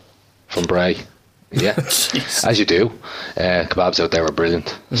kebab from Bray. Yeah, as you do. Kebabs out there are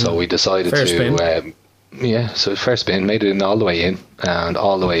brilliant. So we decided Fair spin. So first spin, made it in all the way in and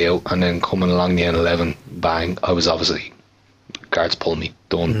all the way out, and then coming along the N11, bang, I was obviously, guards pulled me,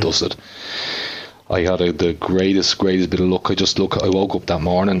 done, dusted. I had the greatest bit of luck. I woke up that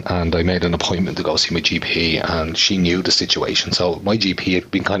morning and I made an appointment to go see my GP, and she knew the situation. So my GP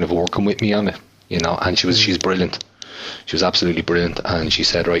had been kind of working with me on it, and she's brilliant. She was absolutely brilliant, and she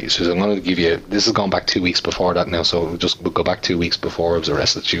said, right, I'm going to give you, this is going back 2 weeks before that now, so we'll go back 2 weeks before I was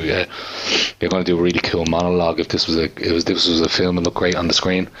arrested. You're going to do a really cool monologue if this was a film and look great on the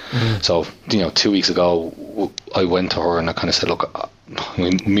screen. So 2 weeks ago I went to her and I kind of said, look,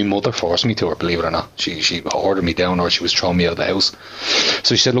 my mother forced me to her, believe it or not. She ordered me down, or she was throwing me out of the house.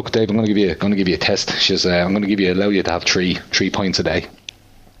 So she said, look, Dave, I'm going to give you a test. She says, I'm going to allow you to have three pints a day.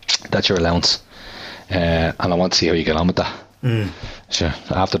 That's your allowance. And I want to see how you get on with that. Sure.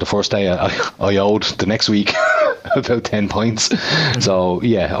 After the first day, I owed the next week about 10 points. So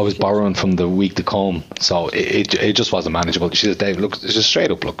yeah, I was borrowing from the week to come. So it just wasn't manageable. She says, Dave, look, just straight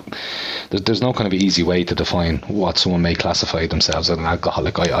up, look, there's no kind of easy way to define what someone may classify themselves as an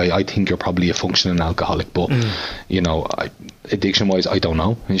alcoholic. I think you're probably a functioning alcoholic, but addiction wise, I don't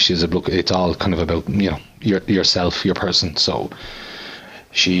know. And she said, look, it's all kind of about yourself, your person. So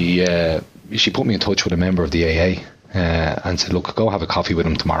she put me in touch with a member of the AA and said, look, go have a coffee with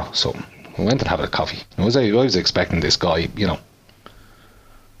him tomorrow. So I went and had a coffee. I was expecting this guy, your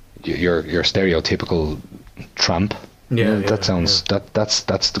stereotypical tramp. That sounds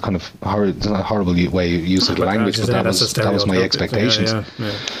that's the kind of horrible way of use of the language, but that was my expectations.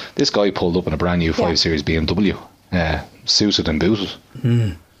 Yeah. This guy pulled up in a brand new 5 Series BMW, suited and booted.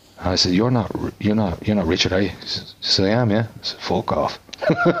 And I said, you're not Richard, are you? He said, I am, yeah. I said, fuck off.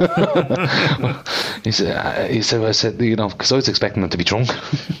 he said, I said, because I was expecting him to be drunk.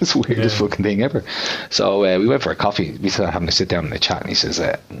 It's the weirdest fucking thing ever. So we went for a coffee. We started having to sit down and chat, and he says,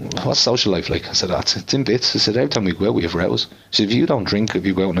 what's social life like? I said, it's in bits. I said, every time we go out, we have rows. He said, if you don't drink, if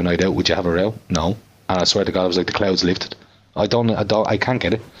you go out on a night out, would you have a row? No. And I swear to God, it was like the clouds lifted. I can't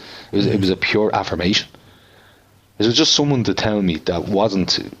get it. It was a pure affirmation. It was just someone to tell me that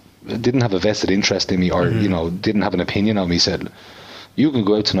didn't have a vested interest in me, or didn't have an opinion on me. Said, you can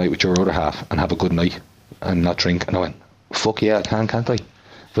go out tonight with your other half and have a good night and not drink. And I went, fuck yeah, I can, can't I?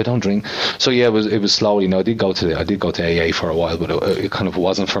 If I don't drink. So yeah, it was slowly. I did go to AA for a while, but it kind of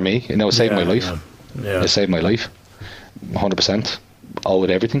wasn't for me. It saved my life. It saved my life, 100%. Owe it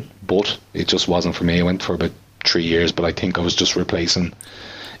everything, but it just wasn't for me. I went for about 3 years, but I think I was just replacing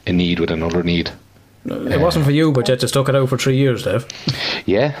a need with another need. It wasn't for you, but yet you stuck it out for 3 years, Dave.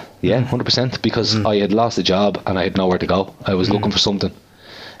 Yeah, 100%, because I had lost a job and I had nowhere to go. I was looking for something.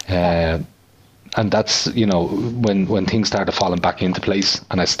 and that's, when things started falling back into place,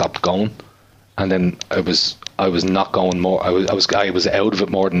 and I stopped going, and then I was not going more. I was out of it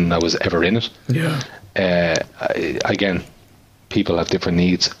more than I was ever in it. Yeah. Again, people have different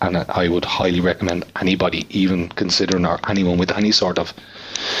needs, and I would highly recommend anybody, even considering, or anyone with any sort of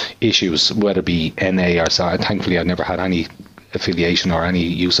issues, whether it be NA or so. Thankfully, I never had any affiliation or any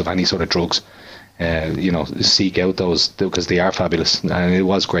use of any sort of drugs. Seek out those, because they are fabulous, and it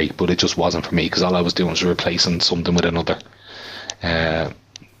was great, but it just wasn't for me, because all I was doing was replacing something with another.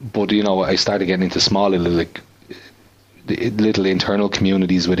 But I started getting into small little internal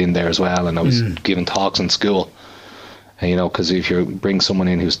communities within there as well, and I was giving talks in school. Because if you bring someone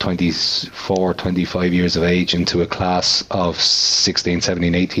in who's 24, 25 years of age into a class of 16,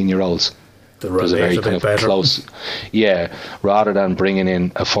 17, 18-year-olds, there's a very kind of close, rather than bringing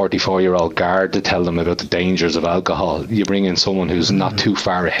in a 44-year-old guard to tell them about the dangers of alcohol, you bring in someone who's not too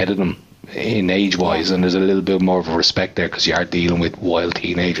far ahead of them in age-wise, and there's a little bit more of a respect there, because you are dealing with wild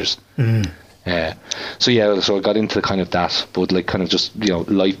teenagers. So I got into kind of that, but kind of just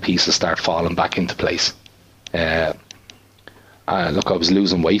life pieces start falling back into place. Look, I was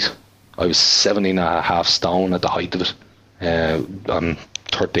losing weight. I was 17.5 stone at the height of it. I'm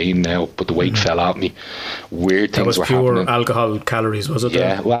 13 now, but the weight fell at me. Weird things were happening. That was pure alcohol calories, was it?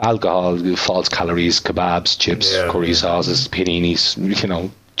 Yeah, well, alcohol, false calories, kebabs, chips, curry sauces, paninis,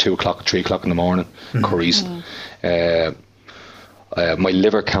 2 o'clock, 3 o'clock in the morning, curries. My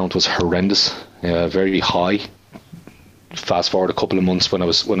liver count was horrendous, very high. Fast forward a couple of months when I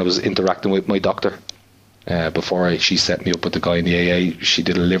was interacting with my doctor. Before she set me up with the guy in the AA, she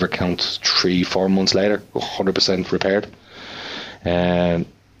did a liver count 3-4 months later, 100% repaired.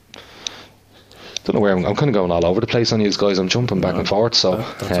 Don't know where I'm kind of going all over the place on these guys. I'm jumping back and forth. So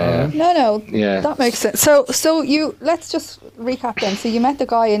no, that makes sense. So you, let's just recap then. So you met the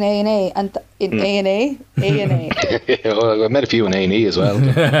guy in A&A, and in A&A. Well, I met a few in A&E as well.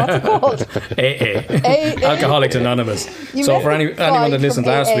 What's it called? AA. Alcoholics Anonymous. So for anyone that listened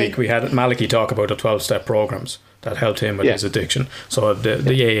last week, we had Maliki talk about the 12-step programs that helped him with his addiction. So the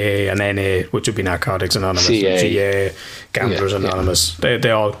AA and NA, which would be Narcotics Anonymous, GA, Gamblers Anonymous,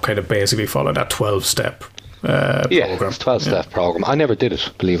 they all kind of basically follow that 12-step program. 12-step program. I never did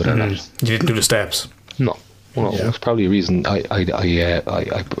it, believe it or not. You didn't do the steps? No. Well, that's probably a reason I don't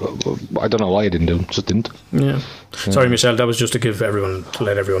know why I didn't do them, just didn't. Yeah. Sorry, Michelle, that was just to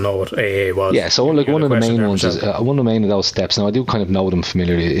let everyone know what AA was. Yeah, so one of the main ones is one of the main of those steps. Now I do kind of know them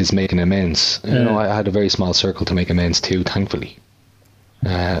familiarly, is making amends. I had a very small circle to make amends to, thankfully.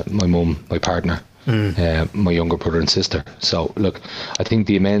 My mum, my partner, my younger brother and sister. So look, I think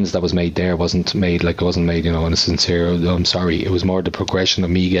the amends that was made there wasn't made in a sincere, I'm sorry. It was more the progression of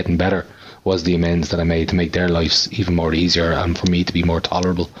me getting better was the amends that I made to make their lives even more easier, and for me to be more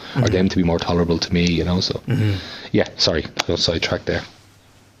tolerable, or them to be more tolerable to me, so sorry, I got sidetracked there.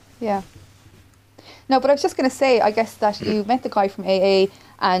 No, but I was just going to say, I guess that you met the guy from AA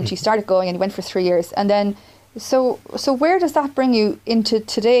and you started going and you went for 3 years, and then so where does that bring you into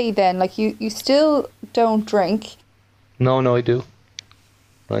today then? Like you still don't drink? No, I do.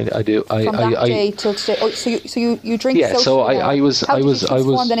 I do. From that day till today. Oh, so you drink. Yeah. So I was. How did you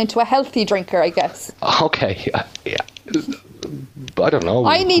transform then into a healthy drinker, I guess? Okay. Yeah. I don't know.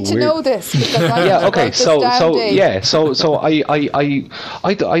 I need to know this because I okay. So I don't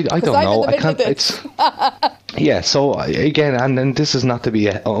know. I can't. It's So again, and this is not to be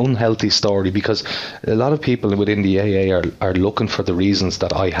an unhealthy story, because a lot of people within the AA are looking for the reasons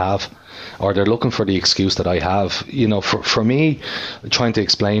that I have, or they're looking for the excuse that I have. For me, trying to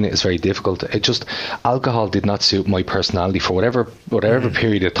explain it is very difficult. Alcohol did not suit my personality for whatever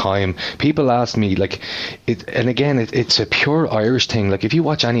period of time. People ask me, it's a pure Irish thing. Like, if you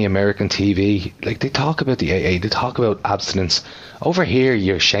watch any American TV, they talk about the AA, they talk about abstinence. Over here,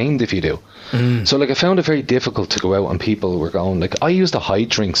 you're ashamed if you do. So I found it very difficult to go out and people were going, I used to hide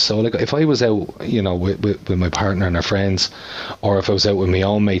drinks. So if I was out, with my partner and our friends, or if I was out with my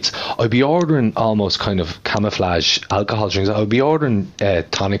own mates, I'd be ordering almost kind of camouflage alcohol drinks. I would be ordering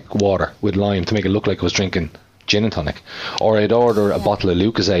tonic water with lime to make it look like I was drinking gin and tonic, or I'd order a bottle of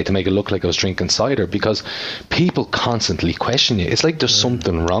Lucozade to make it look like I was drinking cider, because people constantly question you. It's like there's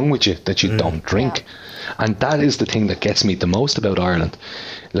something wrong with you that you don't drink. And that is the thing that gets me the most about Ireland.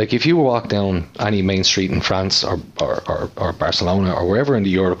 If you walk down any main street in France or Barcelona or wherever in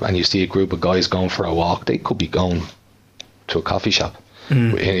Europe, and you see a group of guys going for a walk, they could be going to a coffee shop.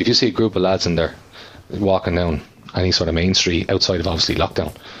 If you see a group of lads in there walking down any sort of main street outside of obviously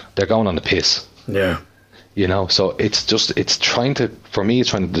lockdown, they're going on the piss. Yeah. So it's trying to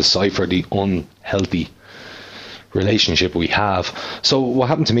decipher the unhealthy relationship we have. So what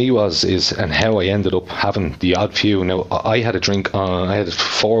happened to me and how I ended up having the odd few. Now, I had a drink, I had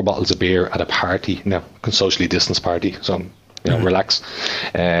 4 bottles of beer at a party, now, a socially distanced party, so, relax,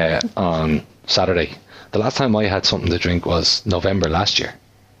 on Saturday. The last time I had something to drink was November last year.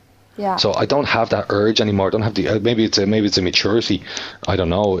 Yeah. So I don't have that urge anymore. I don't have the, maybe it's a maturity. I don't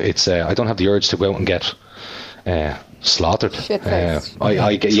know. It's, I don't have the urge to go out and get, slaughtered. Shit-faced.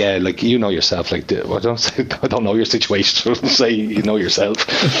 I get, like, you know yourself, like, I don't know your situation, say you know yourself.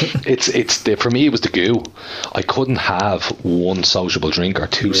 For me, it was the goo. I couldn't have one sociable drink or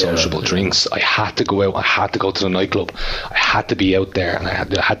 2 sociable drinks. I had to go out, I had to go to the nightclub, I had to be out there, and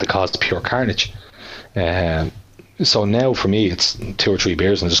I had to cause pure carnage. So now for me, it's 2 or 3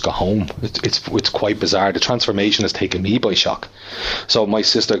 beers and I just go home. It's quite bizarre. The transformation has taken me by shock. So my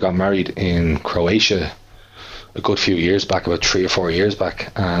sister got married in Croatia a good few years back, about 3 or 4 years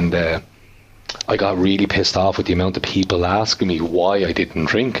back, and I got really pissed off with the amount of people asking me why I didn't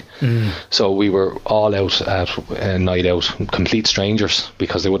drink. So we were all out at a night out, complete strangers,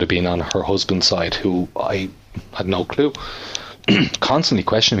 because they would have been on her husband's side, who I had no clue, constantly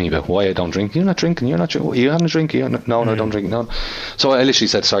questioning me about why I don't drink. You're not drinking, you're not, you having a drink? No, I don't drink, no. So I literally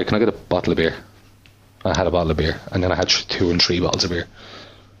said, sorry, can I get a bottle of beer? I had a bottle of beer, and then I had 2 and 3 bottles of beer,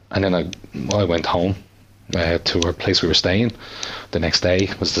 and then I went home to our place we were staying. The next day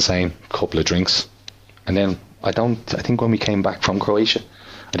was the same, couple of drinks, and then I think when we came back from Croatia,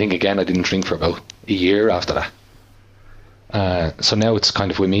 I think again I didn't drink for about a year after that. So now it's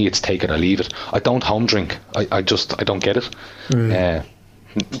kind of, with me, it's take it or leave it. I don't home drink. I don't get it. No,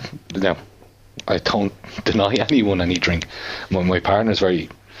 I don't deny anyone any drink. My partner's very,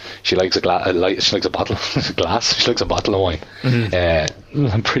 she likes a glass, she likes a bottle a glass, she likes a bottle of wine.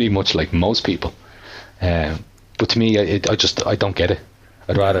 I'm pretty much like most people. But to me, I don't get it.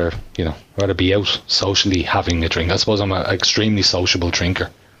 I'd rather be out socially having a drink. I suppose I'm an extremely sociable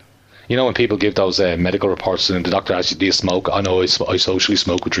drinker. You know, when people give those medical reports and the doctor asks you, do you smoke? I know I socially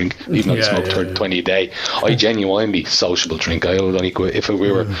smoke a drink, even though I smoke 20 a day. I genuinely sociable drink. I would only go if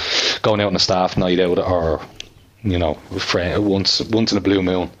we were going out on a staff night out, or once in a blue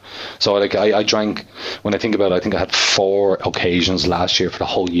moon. So like I drank, when I think about it, I think I had 4 occasions last year for the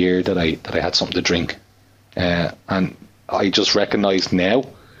whole year that I had something to drink. And I just recognise now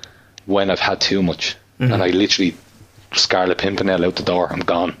when I've had too much, and I literally Scarlet Pimpernel out the door, I'm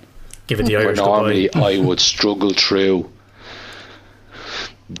gone. Give it the Irish goodbye. Normally I would struggle through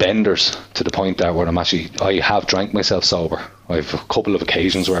benders to the point that where I have drank myself sober. I have a couple of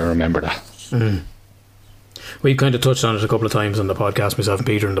occasions where I remember that. We've kind of touched on it a couple of times on the podcast, myself and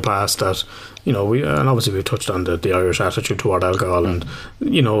Peter, in the past, that, and obviously we've touched on the Irish attitude toward alcohol, and,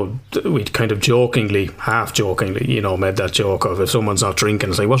 we kind of half jokingly, made that joke of, if someone's not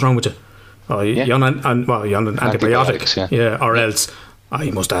drinking, say, what's wrong with you? Oh, you're on an antibiotic. Or else,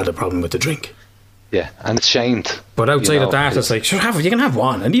 you must have had a problem with the drink. Yeah, and it's shamed. But outside of that, it's like, sure, you can have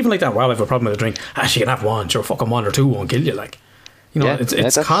one. And even like that, I have a problem with the drink. You can have one. Sure, fucking 1 or 2 won't kill you. Like,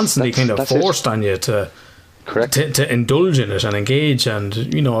 it's constantly kind of forced on you to indulge in it and engage. And,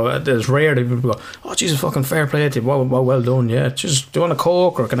 there's rare that people go, oh, Jesus, fucking fair play to you. Well done, yeah. Just, do you want a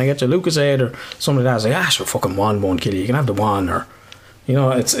Coke, or can I get you a Lucozade or something like that? It's like, sure, fucking 1 won't kill you. You can have the 1. Or,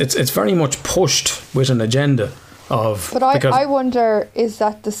 it's very much pushed with an agenda. But I wonder, is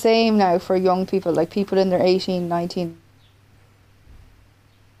that the same now for young people, like people in their 18, 19,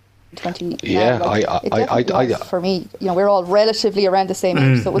 20? Yeah, I for me, we're all relatively around the same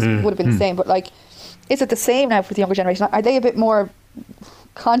age, so it would have been the same. But like, is it the same now for the younger generation? Are they a bit more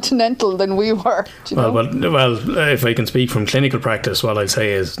continental than we were? Do you know? Well, if I can speak from clinical practice, what I'd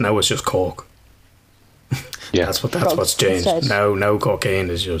say is now it's just Coke. Yeah, that's what's changed. Instead. Now cocaine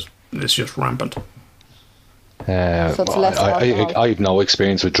is just rampant. So it's less I have no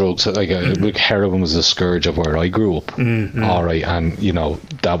experience with drugs. Like heroin was a scourge of where I grew up. All right, and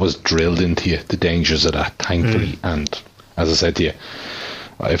that was drilled into you, the dangers of that, thankfully. And as I said to you,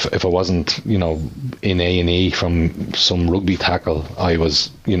 if I wasn't in A&E from some rugby tackle, I was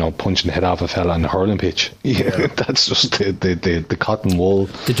punching the head off a fella on the hurling pitch. That's just the cotton wool.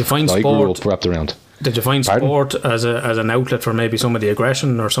 Did you find I sport grew up wrapped around? Did you find sport as an outlet for maybe some of the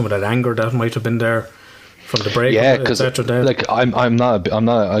aggression or some of that anger that might have been there from the break? Yeah, because like I'm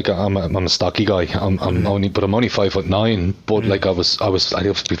a stocky guy. I'm only 5'9", but like I was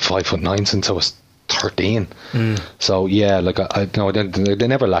 5'9" since I was 13. So yeah, like they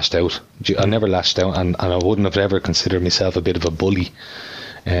never lashed out. I never lashed out, and I wouldn't have ever considered myself a bit of a bully.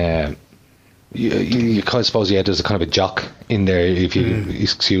 You kind of suppose there's a kind of a jock in there, if you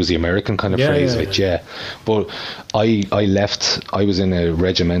excuse the American kind of phrase of it. But I left. I was in a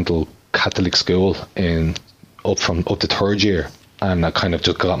regimental Catholic school in up to third year. And I kind of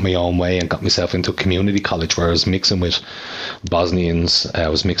just got my own way and got myself into community college where I was mixing with Bosnians. I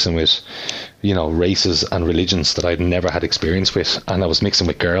was mixing with, races and religions that I'd never had experience with. And I was mixing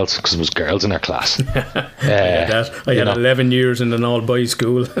with girls because there was girls in our class. I had 11 years in an all-boys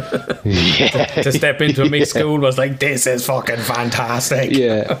school. To step into a mixed school was like, this is fucking fantastic.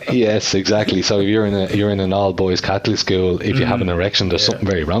 Yes, exactly. So if you're in an all-boys Catholic school, if you have an erection, there's something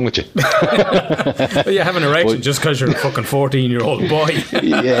very wrong with you. Well, you have an erection just because you're a fucking 14-year-old boy.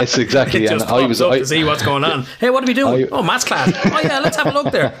 Yes, exactly. And I was up to see what's going on. Hey, what are we doing? Maths class. Oh yeah, let's have a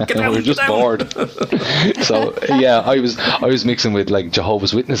look there. Get down. We're just bored. So I was mixing with like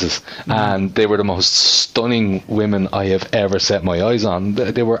Jehovah's Witnesses, and they were the most stunning women I have ever set my eyes on.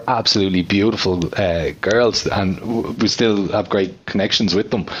 They were absolutely beautiful girls, and we still have great connections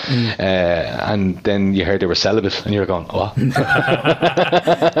with them. And then you heard they were celibate, and you're going, what?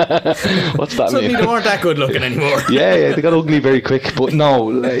 What's that Suddenly mean? they weren't that good looking anymore. Yeah, they got ugly very quick. But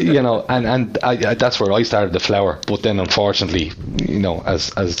no, and I, that's where I started to flower. But then, unfortunately,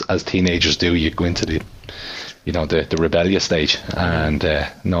 as teenagers do, you go into the rebellious stage. And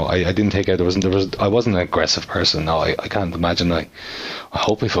no, I didn't take it. I wasn't an aggressive person. No, I can't imagine. I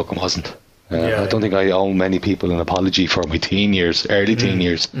hope I fucking wasn't. I don't think I owe many people an apology for my early teen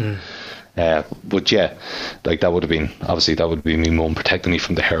years. But yeah, like that would have been my mum protecting me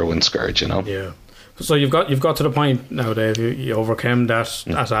from the heroin scourge, Yeah. So you've got to the point now, Dave. You overcame that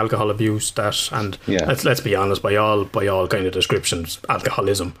alcohol abuse, and let's be honest, by all kind of descriptions,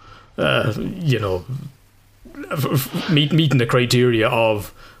 alcoholism. Meeting the criteria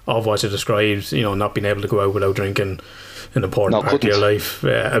of what you described. Not being able to go out without drinking. An important part of your life,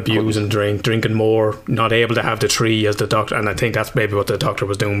 abusing drinking more, not able to have the 3 as the doctor, and I think that's maybe what the doctor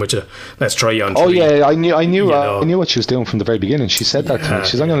was doing with you. Let's try on 3. Oh yeah, I knew what she was doing from the very beginning. She said that to me.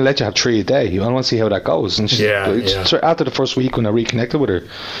 She's, I'm going to let you have 3 a day. I want to see how that goes. And after the first week when I reconnected with her,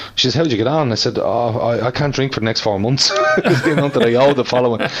 she said, "How'd you get on?" I said, I can't drink for the next 4 months because the amount that I owe the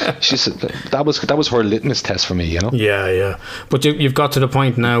following. She said that was her litmus test for me. Yeah. But you've got to the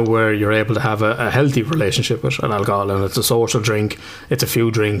point now where you're able to have a healthy relationship with alcohol, and it's a social drink, it's a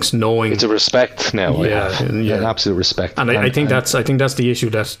few drinks, knowing it's a respect now. An absolute respect. And I think that's the issue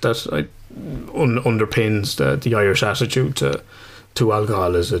that underpins the Irish attitude to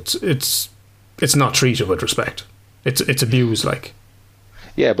alcohol. Is it's not treated with respect. It's abused, like.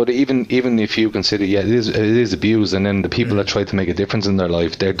 Yeah, but even if you consider, it is abused, and then the people that try to make a difference in their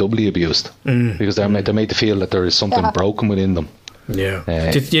life, they're doubly abused because they're made to feel that there is something broken within them.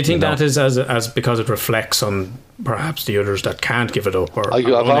 Yeah. Do you think that is as because it reflects on perhaps the others that can't give it up, or I've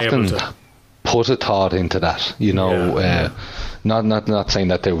often put a thought into that, not saying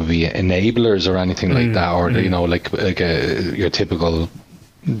that there would be enablers or anything like that, or like your typical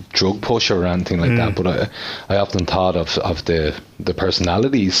drug pusher or anything like that, but I often thought of the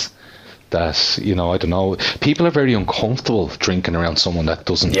personalities that, I don't know, people are very uncomfortable drinking around someone that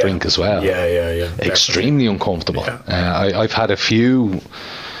doesn't drink as well. Extremely uncomfortable. I've had a few,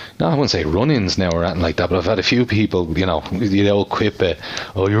 no, I wouldn't say run-ins now or anything like that, but I've had a few people, the old quip,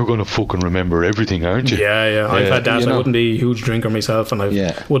 you're going to fucking remember everything, aren't you? I've had that. I wouldn't be a huge drinker myself, and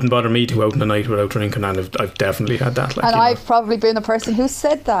wouldn't bother me to go out in the night without drinking, and I've definitely had that. And I've probably been the person who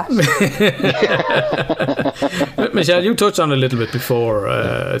said that. Michelle, you touched on it a little bit before,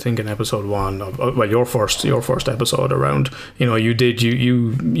 I think in episode 1 of your first episode around, you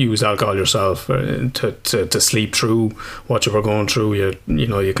use alcohol yourself to sleep through what you were going through. You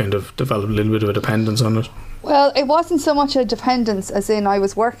kind of developed a little bit of a dependence on it. Well, it wasn't so much a dependence as in I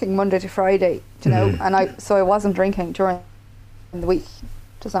was working Monday to Friday, and I wasn't drinking during the week.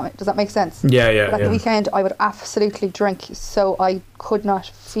 Does that make sense? Yeah. But at the weekend I would absolutely drink, so I could not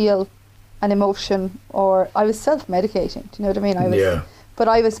feel an emotion, or I was self-medicating. Do you know what I mean? But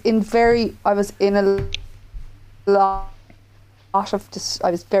I was in a lot of I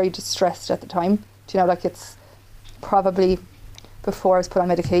was very distressed at the time. Do you know, like it's probably before I was put on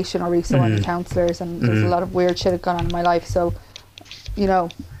medication or really so on counsellors, and there's a lot of weird shit had gone on in my life. So, I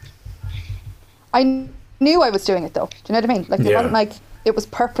knew I was doing it though. Do you know what I mean? Like it wasn't like it was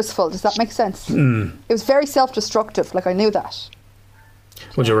purposeful. Does that make sense? It was very self-destructive. Like I knew that.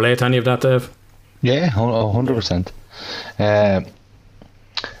 Would you relate to any of that, Dave? Yeah, 100%.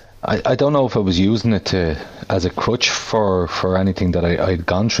 I don't know if I was using it as a crutch for anything that I'd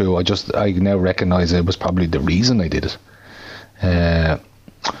gone through. I now recognise it was probably the reason I did it.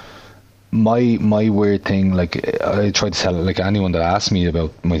 My weird thing, like I try to tell it, like anyone that asks me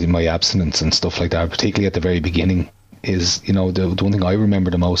about my abstinence and stuff like that, particularly at the very beginning, is the one thing I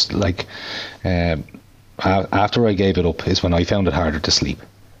remember the most, like after I gave it up is when I found it harder to sleep.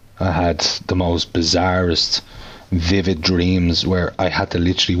 I had the most bizarrest, vivid dreams where I had to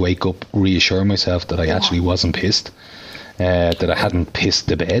literally wake up, reassure myself that I actually wasn't pissed, that I hadn't pissed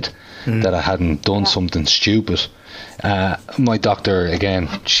the bed, that I hadn't done something stupid. My doctor, again,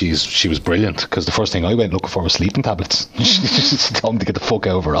 she was brilliant, because the first thing I went looking for was sleeping tablets. She told me to get the fuck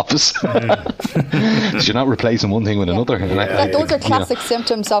out of her office. You're not replacing one thing with another. And Like, those are classic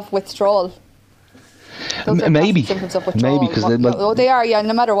symptoms of withdrawal. Those are maybe, classic symptoms of withdrawal. because They are,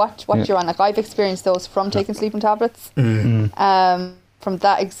 no matter what you're on. Like, I've experienced those from taking sleeping tablets. From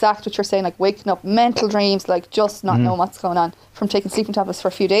that exact what you're saying, like waking up, mental dreams, like just not knowing what's going on, from taking sleeping tablets for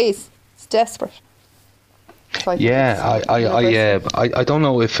a few days. It's desperate. So I don't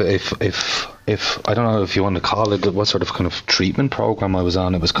know if I don't know if you want to call it what sort of kind of treatment program I was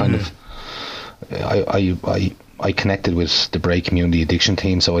on. It was kind of I connected with the Bray Community Addiction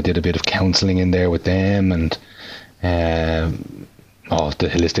Team, so I did a bit of counselling in there with them, and the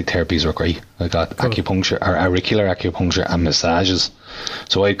holistic therapies were great. I got acupuncture, or auricular acupuncture, and massages.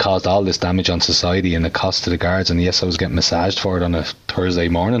 So I caused all this damage on society, and it cost to the guards. And yes, I was getting massaged for it on a Thursday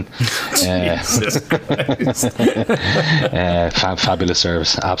morning. Fabulous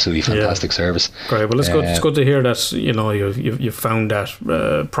service, absolutely fantastic service. Great. Well, it's good to hear that you've found that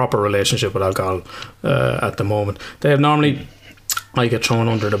proper relationship with alcohol at the moment. They have normally. I get thrown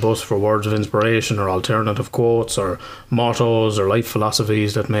under the bus for words of inspiration or alternative quotes or mottos or life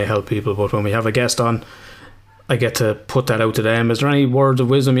philosophies that may help people, but when we have a guest on, I get to put that out to them. Is there any words of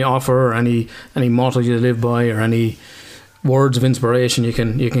wisdom you offer, or any motto you live by, or any words of inspiration you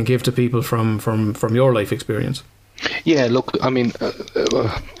can give to people from your life experience? Yeah, look, I mean, it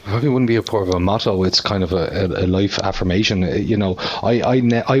wouldn't be a part of a motto. It's kind of a life affirmation.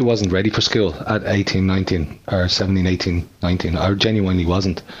 I wasn't ready for school at 18, 19, or 17, 18, 19. I genuinely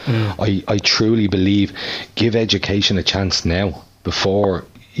wasn't. I truly believe, give education a chance now, before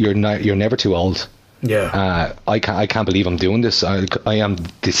you're never too old. Yeah. I can't believe I'm doing this. I am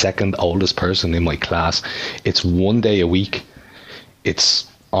the second oldest person in my class. It's one day a week. It's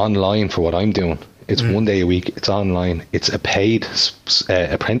online for what I'm doing. It's 1 day a week. It's online. It's a paid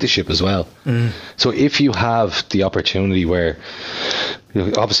apprenticeship as well. So if you have the opportunity where,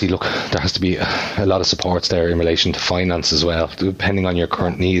 obviously, look, there has to be a lot of supports there in relation to finance as well, depending on your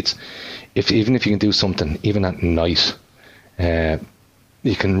current needs. Even if you can do something, even at night,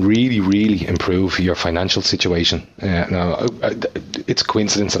 you can really, really improve your financial situation. Now, it's a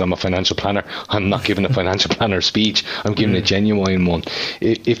coincidence that I'm a financial planner. I'm not giving a financial planner speech. I'm giving a genuine one.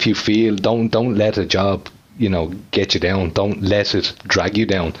 If you feel, don't let a job, get you down. Don't let it drag you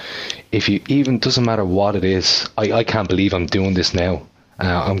down. If you even, doesn't matter what it is. I can't believe I'm doing this now.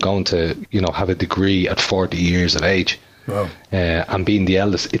 I'm going to, have a degree at 40 years of age. Wow. And being the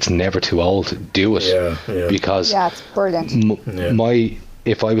eldest, it's never too old to do it. Yeah. Because it's brilliant.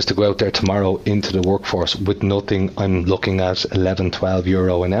 If I was to go out there tomorrow into the workforce with nothing, I'm looking at 11, 12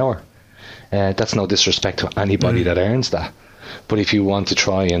 euro an hour. That's no disrespect to anybody that earns that. But if you want to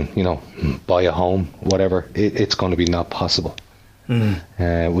try and, buy a home, whatever, it's going to be not possible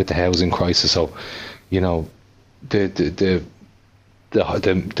with the housing crisis. So, the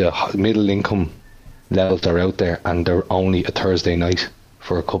middle income levels are out there, and they're only a Thursday night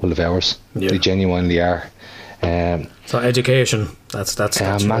for a couple of hours. They genuinely are. So education, that's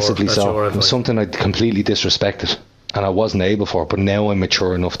massively your, so. It was something I completely disrespected, and I wasn't able for, but now I'm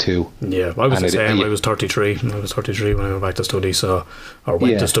mature enough to. Yeah, I was the same. I was 33. I was 33 when I went back to study, to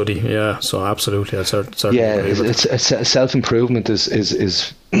study. Yeah, so absolutely, I certainly agree with it's self-improvement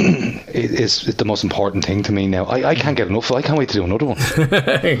is the most important thing to me now. I can't get enough. I can't wait to do another one.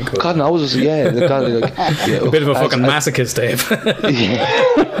 God knows, a bit of a fucking masochist, Dave.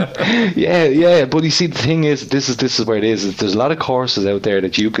 yeah. But you see, the thing is, this is where it is. There's a lot of courses out there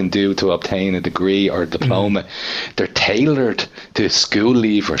that you can do to obtain a degree or a diploma. They're tailored to school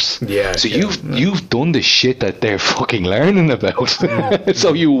leavers. Yeah. So you've done the shit that they're fucking learning about.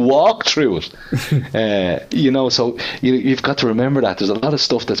 So you walk through it. So you've got to remember that there's a lot of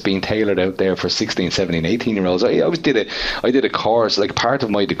stuff that's being tailored out there for 16, 17, 18 year olds. I did a course, like part of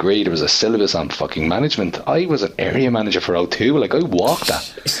my degree, there was a syllabus on fucking management. I was an area manager for O2. Like, I walked that.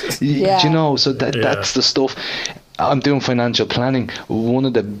 So that's the stuff. I'm doing financial planning. One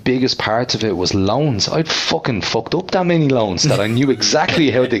of the biggest parts of it was loans. I'd fucking fucked up that many loans that I knew exactly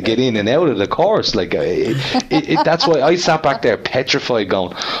how to get in and out of the course. Like, that's why I sat back there petrified,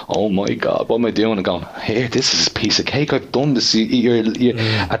 going, "Oh my God, what am I doing?" And going, "Here, this is a piece of cake. I've done this."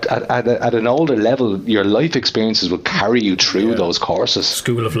 At an older level, your life experiences will carry you through those courses.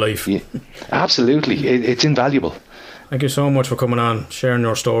 School of life. Yeah, absolutely, it's invaluable. Thank you so much for coming on, sharing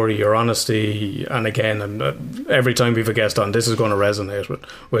your story, your honesty, and again, every time we have a guest on, this is going to resonate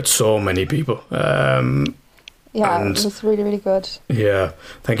with so many people. Yeah, it was really, really good. Yeah,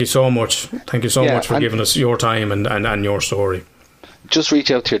 thank you so much. Thank you so much for giving us your time and your story. Just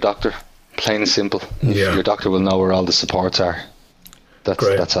reach out to your doctor, plain and simple. Yeah. Your doctor will know where all the supports are.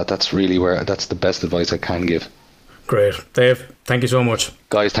 That's really that's the best advice I can give. Great. Dave, thank you so much.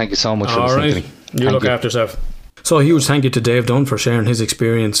 Guys, thank you so much for listening to me. You look after yourself. So a huge thank you to Dave Dunn for sharing his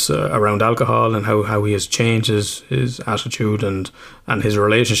experience around alcohol and how he has changed his attitude and his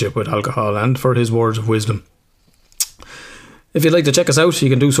relationship with alcohol, and for his words of wisdom. If you'd like to check us out, you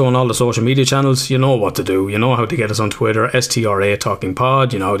can do so on all the social media channels. You know what to do. You know how to get us on Twitter, STRA Talking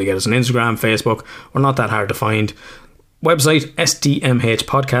Pod. You know how to get us on Instagram, Facebook. We're not that hard to find. Website,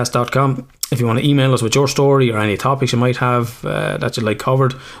 stmhpodcast.com. If you want to email us with your story or any topics you might have that you'd like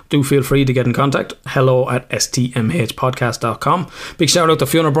covered, do feel free to get in contact. hello@stmhpodcast.com. Big shout out to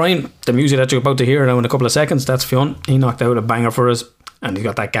Fionn O'Brien. The music that you're about to hear now in a couple of seconds, that's Fionn. He knocked out a banger for us. And he's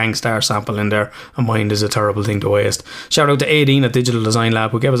got that Gangstar sample in there. And mind is a terrible thing to waste. Shout out to Aideen at Digital Design Lab,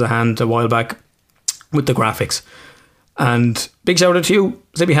 who gave us a hand a while back with the graphics. And big shout out to you,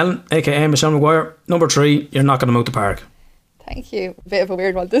 Zibby Helen, aka Michelle Maguire. Number 3, you're knocking them out the park. Thank you. A bit of a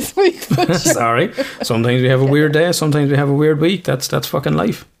weird one this week. But Sorry. Sometimes we have a weird day. Sometimes we have a weird week. That's fucking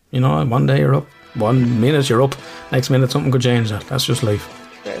life. You know, one day you're up. 1 minute you're up. Next minute something could change that. That's just life.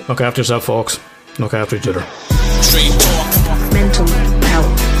 Great. Look after yourself, folks. Look after each other. Street talk.